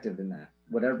be active in that,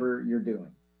 whatever you're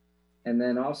doing. And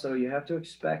then also you have to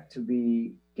expect to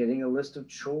be getting a list of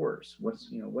chores.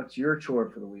 What's your chore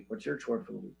for the week? What's your chore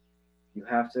for the week? You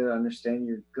have to understand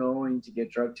you're going to get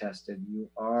drug tested. You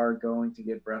are going to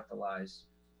get breathalyzed.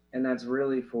 And that's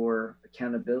really for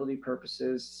accountability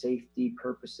purposes, safety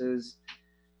purposes.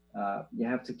 You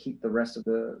have to keep the rest of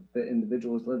the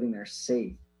individuals living there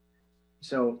safe.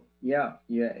 So yeah,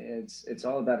 it's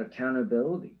all about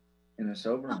accountability in a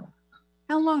sober home.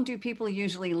 How long do people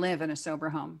usually live in a sober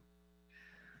home?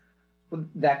 Well,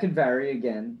 that could vary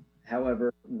again.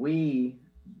 However,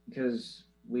 because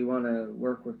we want to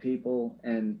work with people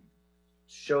and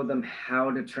show them how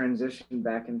to transition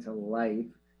back into life,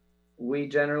 we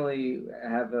generally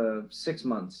have 6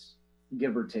 months,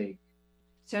 give or take.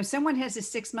 So someone has a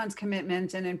 6 months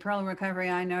commitment, and in Pearl Recovery,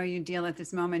 I know you deal at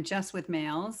this moment just with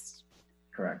males.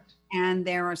 Correct. And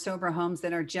there are sober homes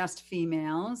that are just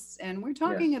females. And we're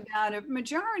talking about a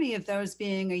majority of those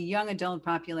being a young adult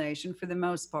population for the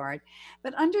most part,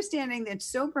 but understanding that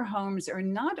sober homes are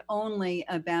not only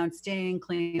about staying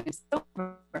clean and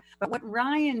sober, but what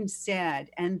Ryan said,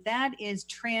 and that is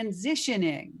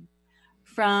transitioning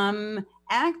from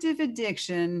active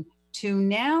addiction to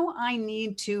now I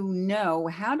need to know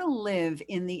how to live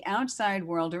in the outside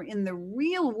world or in the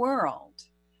real world,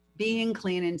 being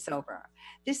clean and sober.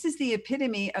 This is the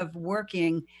epitome of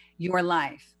working your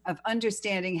life, of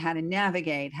understanding how to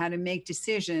navigate, how to make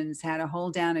decisions, how to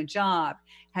hold down a job,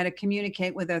 how to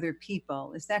communicate with other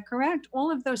people. Is that correct? All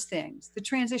of those things, the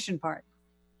transition part.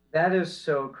 That is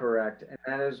so correct. And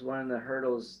that is one of the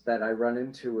hurdles that I run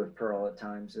into with Pearl at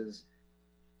times is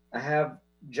I have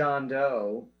John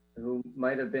Doe, who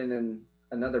might have been in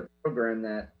another program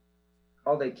that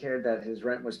all they cared that his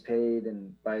rent was paid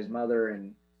and by his mother,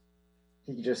 and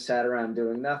he just sat around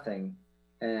doing nothing.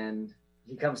 And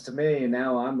he comes to me, and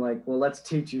now I'm like, well, let's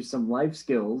teach you some life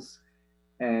skills.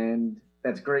 And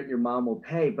that's great, your mom will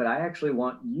pay, but I actually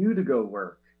want you to go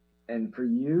work and for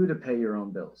you to pay your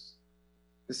own bills.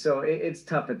 So it's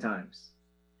tough at times.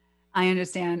 I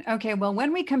understand. Okay, well,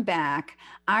 when we come back,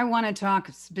 I want to talk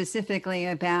specifically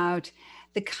about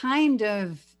the kind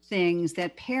of things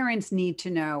that parents need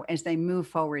to know as they move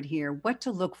forward here, what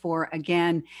to look for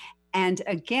again, and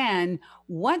again,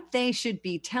 what they should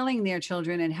be telling their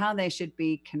children and how they should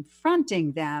be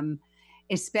confronting them,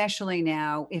 especially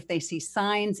now if they see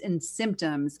signs and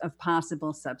symptoms of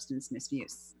possible substance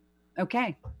misuse.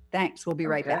 Okay, thanks. We'll be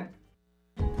right back.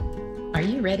 Are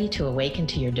you ready to awaken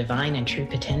to your divine and true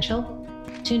potential?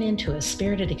 Tune in to A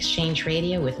Spirited Exchange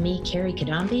Radio with me, Carrie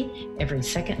Kadambi, every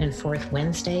second and fourth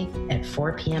Wednesday at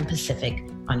 4 p.m. Pacific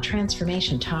on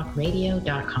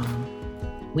TransformationTalkRadio.com.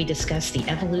 We discuss the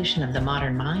evolution of the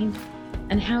modern mind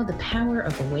and how the power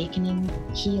of awakening,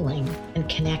 healing, and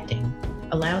connecting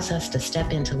allows us to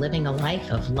step into living a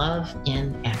life of love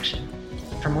in action.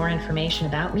 For more information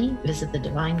about me, visit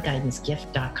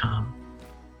thedivineguidancegift.com.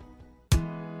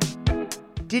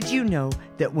 Did you know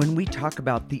that when we talk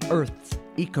about the Earth's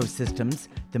ecosystems,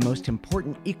 the most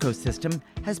important ecosystem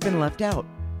has been left out?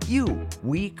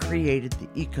 We created the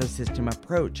ecosystem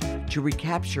approach to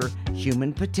recapture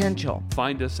human potential.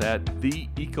 Find us at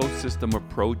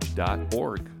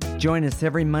theecosystemapproach.org. Join us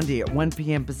every Monday at 1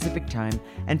 p.m. Pacific Time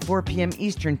and 4 p.m.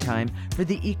 Eastern Time for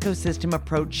the Ecosystem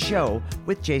Approach Show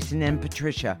with Jason and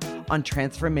Patricia on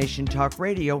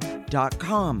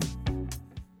TransformationTalkRadio.com.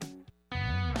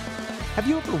 Have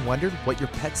you ever wondered what your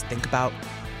pets think about?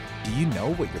 Do you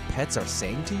know what your pets are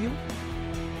saying to you?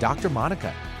 Dr.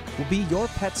 Monica will be your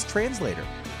pet's translator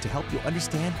to help you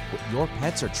understand what your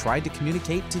pets are trying to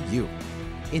communicate to you.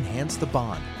 Enhance the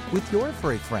bond with your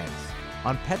furry friends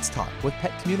on Pets Talk with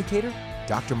pet communicator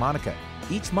Dr. Monica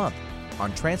each month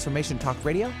on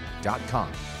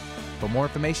TransformationTalkRadio.com. For more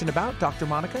information about Dr.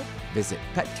 Monica, visit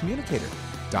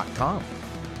PetCommunicator.com.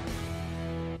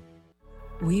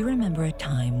 We remember a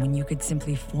time when you could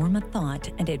simply form a thought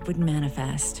and it would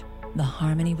manifest. The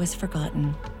harmony was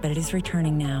forgotten, but it is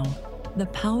returning now. The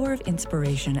Power of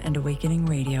Inspiration and Awakening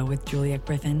Radio with Juliet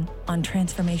Griffin on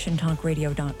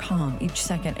TransformationTalkRadio.com each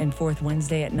second and fourth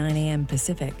Wednesday at 9 a.m.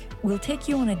 Pacific. We'll take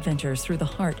you on adventures through the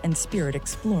heart and spirit,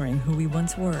 exploring who we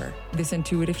once were. This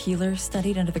intuitive healer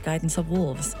studied under the guidance of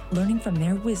wolves, learning from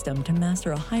their wisdom to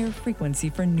master a higher frequency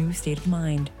for a new state of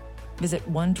mind. Visit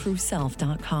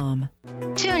OneTrueSelf.com.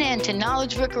 Tune in to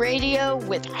Knowledge Book Radio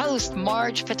with host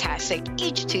Marge Potasic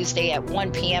each Tuesday at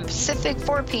 1 p.m. Pacific,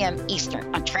 4 p.m.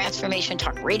 Eastern on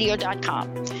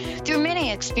TransformationTalkRadio.com. Through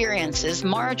many experiences,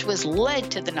 Marge was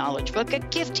led to the Knowledge Book, a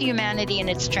gift to humanity in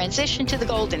its transition to the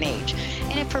Golden Age,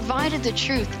 and it provided the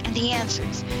truth and the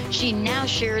answers. She now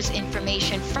shares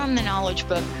information from the Knowledge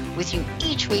Book with you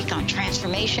each week on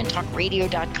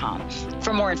TransformationTalkRadio.com.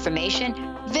 For more information,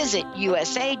 visit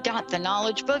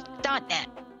usa.theknowledgebook.net.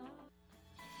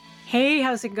 Hey,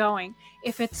 how's it going?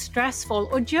 If it's stressful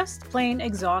or just plain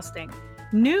exhausting,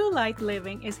 New Light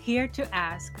Living is here to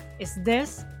ask, is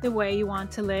this the way you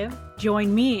want to live?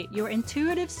 Join me, your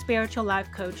intuitive spiritual life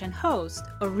coach and host,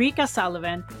 Ulrika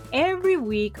Sullivan, every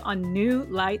week on New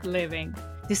Light Living.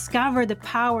 Discover the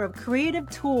power of creative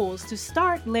tools to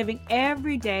start living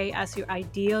every day as your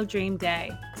ideal dream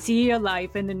day. See your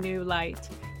life in the new light.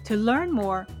 To learn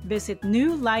more, visit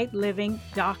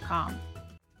newlightliving.com.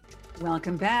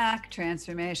 Welcome back,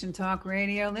 Transformation Talk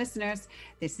Radio listeners.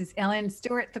 This is Ellen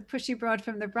Stewart, the Pushy Broad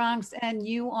from the Bronx, and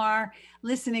you are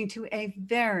listening to a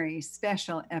very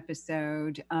special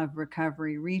episode of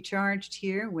Recovery Recharged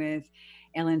here with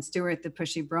Ellen Stewart, the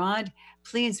Pushy Broad.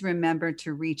 Please remember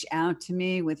to reach out to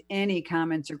me with any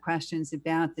comments or questions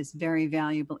about this very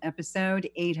valuable episode,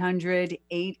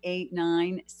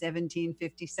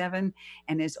 800-889-1757.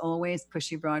 And as always,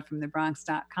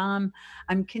 pushybroadfromthebronx.com.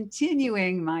 I'm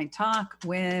continuing my talk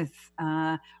with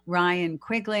Ryan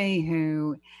Quigley,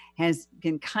 who has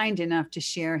been kind enough to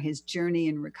share his journey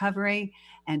in recovery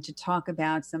and to talk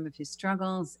about some of his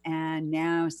struggles and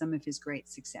now some of his great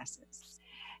successes.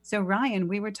 So Ryan,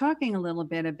 we were talking a little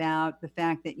bit about the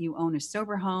fact that you own a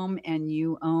sober home and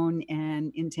you own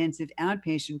an intensive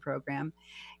outpatient program.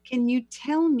 Can you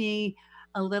tell me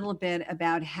a little bit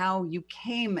about how you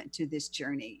came to this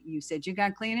journey? You said you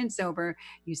got clean and sober.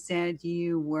 You said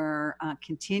you were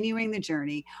continuing the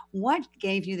journey. What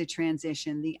gave you the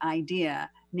transition, the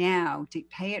idea now to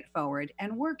pay it forward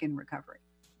and work in recovery?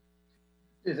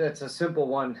 It's a simple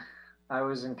one. I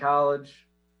was in college.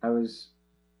 I was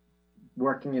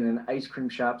working in an ice cream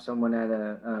shop. Someone at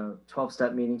a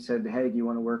 12-step meeting said, hey, do you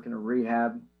want to work in a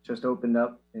rehab? Just opened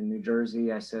up in New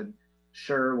Jersey. I said,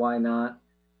 sure, why not?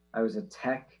 I was a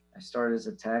tech. I started as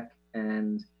a tech.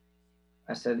 And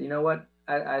I said, you know what?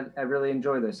 I really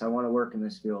enjoy this. I want to work in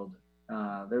this field.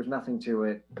 There's nothing to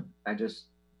it. I just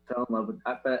fell in love with it.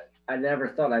 But I never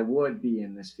thought I would be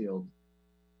in this field.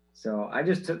 So I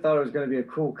just thought it was going to be a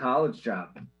cool college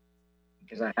job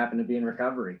because I happened to be in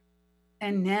recovery.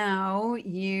 And now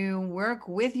you work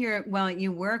with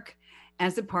you work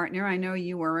as a partner. I know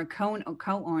you are a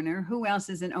co-owner. Who else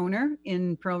is an owner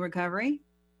in Pearl Recovery?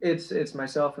 It's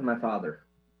myself and my father.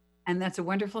 And that's a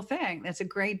wonderful thing. That's a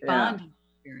great bond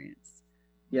experience.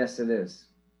 Yes, it is.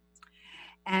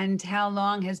 And how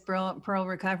long has Pearl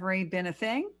Recovery been a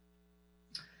thing?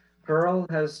 Pearl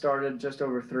has started just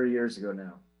over 3 years ago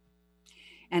now.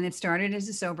 And it started as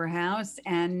a sober house,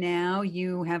 and now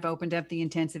you have opened up the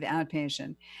intensive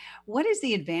outpatient. What is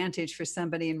the advantage for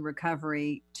somebody in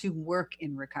recovery to work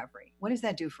in recovery? What does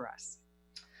that do for us?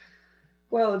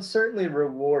 Well, it's certainly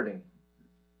rewarding.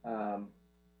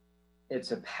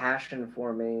 It's a passion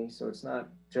for me, so it's not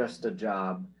just a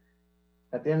job.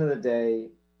 At the end of the day,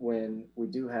 when we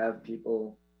do have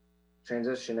people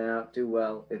transition out, do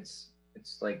well, it's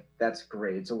like, that's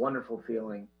great. It's a wonderful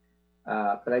feeling.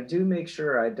 But I do make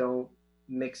sure I don't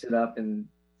mix it up and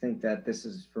think that this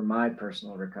is for my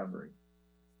personal recovery.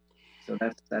 So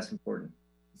that's important.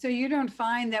 So you don't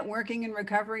find that working in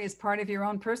recovery is part of your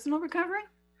own personal recovery?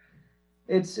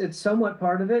 It's somewhat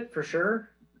part of it for sure,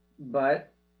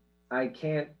 but I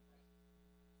can't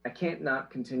not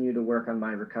continue to work on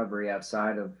my recovery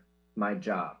outside of my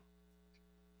job.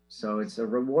 So it's a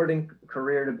rewarding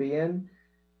career to be in.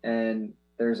 And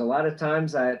there's a lot of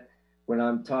times that when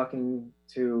I'm talking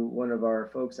to one of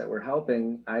our folks that we're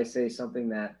helping, I say something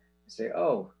that I say,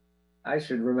 oh, I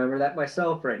should remember that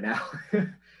myself right now.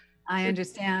 I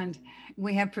understand.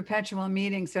 We have perpetual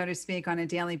meetings, so to speak, on a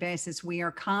daily basis. We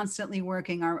are constantly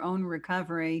working our own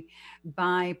recovery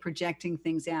by projecting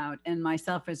things out. And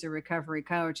myself as a recovery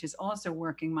coach is also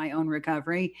working my own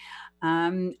recovery.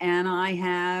 And I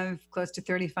have close to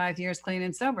 35 years clean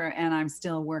and sober, and I'm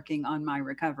still working on my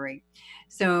recovery.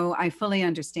 So I fully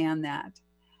understand that.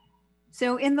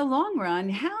 So in the long run,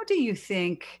 how do you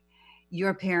think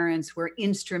your parents were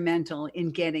instrumental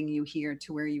in getting you here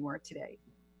to where you are today?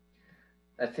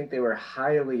 I think they were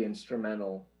highly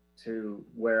instrumental to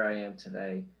where I am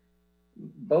today.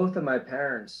 Both of my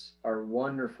parents are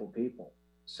wonderful people.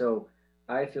 So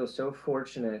I feel so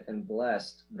fortunate and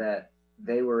blessed that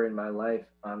they were in my life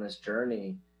on this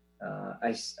journey.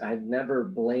 I'd never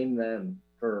blame them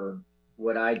for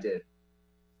what I did.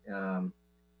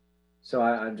 So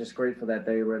I'm just grateful that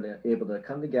they were able to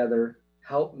come together,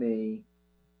 help me,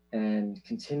 and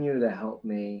continue to help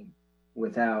me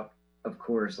without, of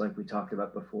course, like we talked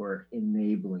about before,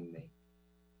 enabling me.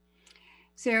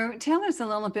 So tell us a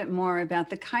little bit more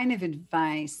about the kind of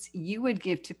advice you would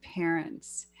give to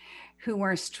parents who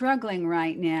are struggling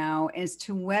right now as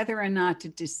to whether or not to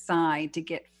decide to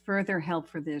get further help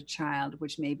for their child,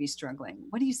 which may be struggling.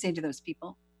 What do you say to those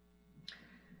people?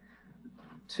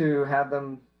 To have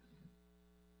them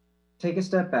take a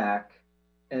step back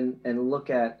and look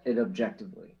at it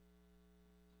objectively.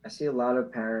 I see a lot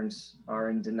of parents are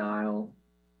in denial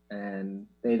and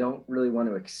they don't really want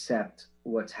to accept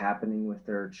what's happening with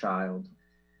their child.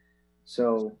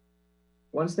 So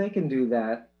once they can do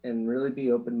that and really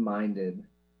be open-minded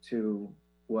to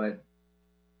what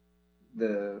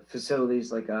the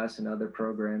facilities like us and other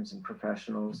programs and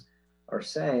professionals are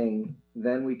saying,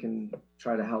 then we can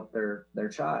try to help their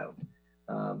child.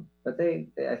 But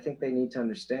I think they need to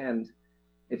understand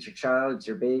it's your child, it's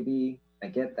your baby. I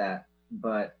get that,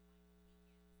 but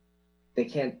they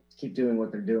can't keep doing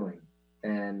what they're doing.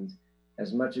 And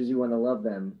as much as you want to love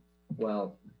them,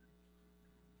 well,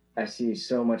 I see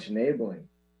so much enabling,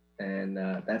 and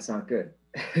that's not good.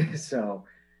 So,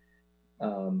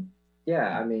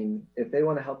 yeah, I mean, if they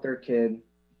want to help their kid,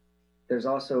 there's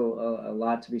also a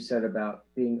lot to be said about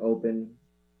being open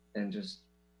and just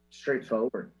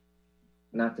straightforward,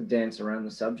 not to dance around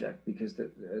the subject, because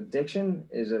the addiction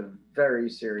is a very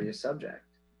serious subject,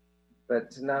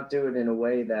 but to not do it in a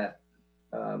way that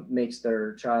makes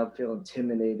their child feel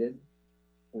intimidated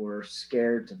or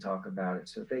scared to talk about it.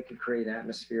 So if they could create an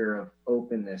atmosphere of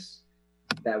openness,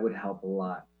 that would help a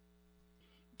lot.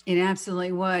 It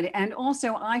absolutely would. And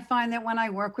also, I find that when I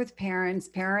work with parents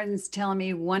tell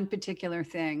me one particular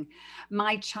thing: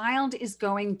 my child is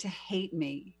going to hate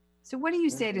me. So what do you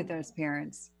say to those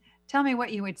parents? Tell me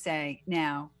what you would say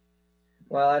now.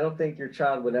 Well, I don't think your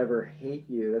child would ever hate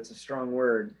you. That's a strong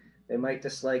word. They might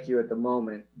dislike you at the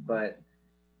moment, but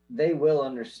they will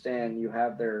understand you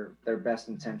have their best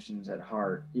intentions at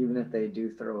heart, even if they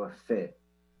do throw a fit.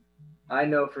 I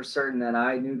know for certain that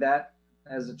I knew that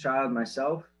as a child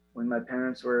myself, when my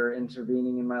parents were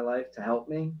intervening in my life to help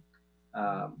me.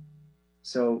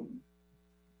 So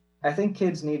I think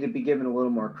kids need to be given a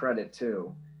little more credit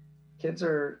too. Kids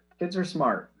are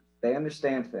smart. They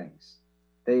understand things.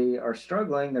 They are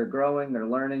struggling, they're growing, they're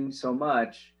learning so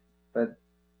much, but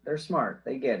they're smart.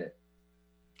 They get it.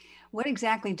 What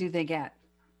exactly do they get?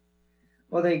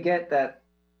 Well, they get at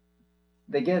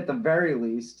the very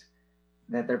least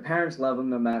that their parents love them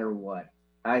no matter what,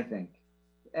 I think.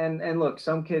 And look,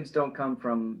 some kids don't come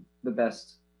from the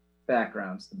best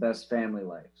backgrounds, the best family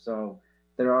life. So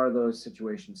there are those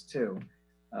situations too.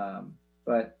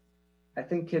 But I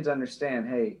think kids understand,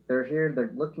 hey, they're here,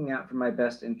 they're looking out for my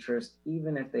best interest,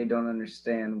 even if they don't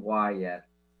understand why yet.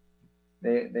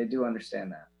 They do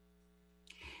understand that.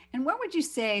 And what would you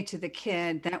say to the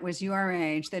kid that was your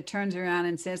age that turns around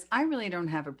and says, I really don't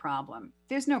have a problem.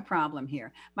 There's no problem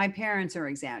here. My parents are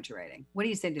exaggerating. What do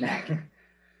you say to that kid?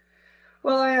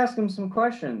 Well, I ask them some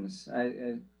questions.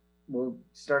 I will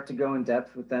start to go in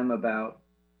depth with them about,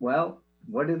 well,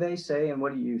 what do they say and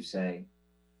what do you say?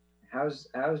 How's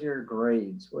your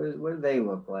grades? What do they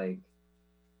look like?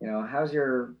 You know, how's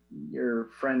your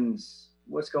friends?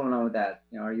 What's going on with that?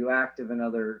 You know, are you active in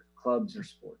other clubs or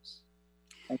sports?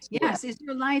 Yes. Is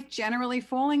your life generally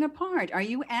falling apart? Are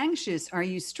you anxious? Are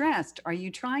you stressed? Are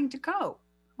you trying to cope?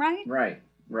 Right?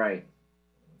 Right.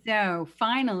 So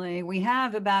finally, we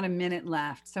have about a minute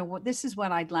left. So this is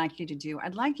what I'd like you to do.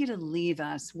 I'd like you to leave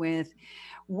us with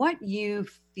what you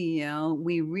feel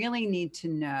we really need to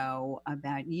know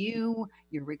about you,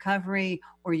 your recovery,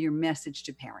 or your message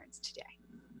to parents today.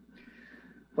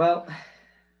 Well,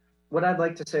 what I'd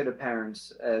like to say to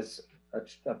parents as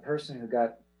a person who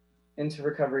got into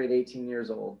recovery at 18 years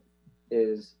old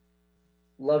is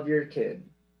love your kid.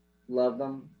 love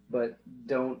them, but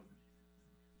don't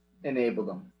enable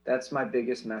them. That's my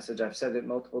biggest message. I've said it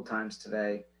multiple times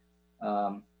today.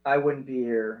 I wouldn't be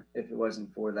here if it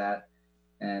wasn't for that.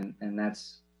 And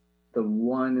that's the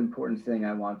one important thing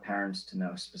I want parents to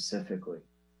know specifically.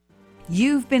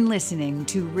 You've been listening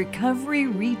to Recovery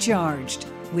Recharged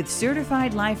with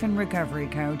certified life and recovery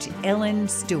coach Ellen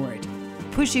Stewart,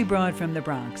 Pushy Broad from the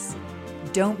Bronx.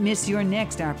 Don't miss your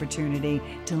next opportunity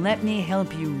to let me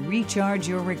help you recharge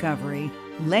your recovery,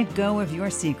 let go of your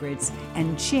secrets,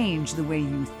 and change the way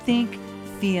you think,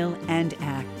 feel, and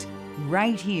act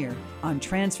right here on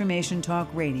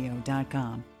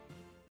TransformationTalkRadio.com.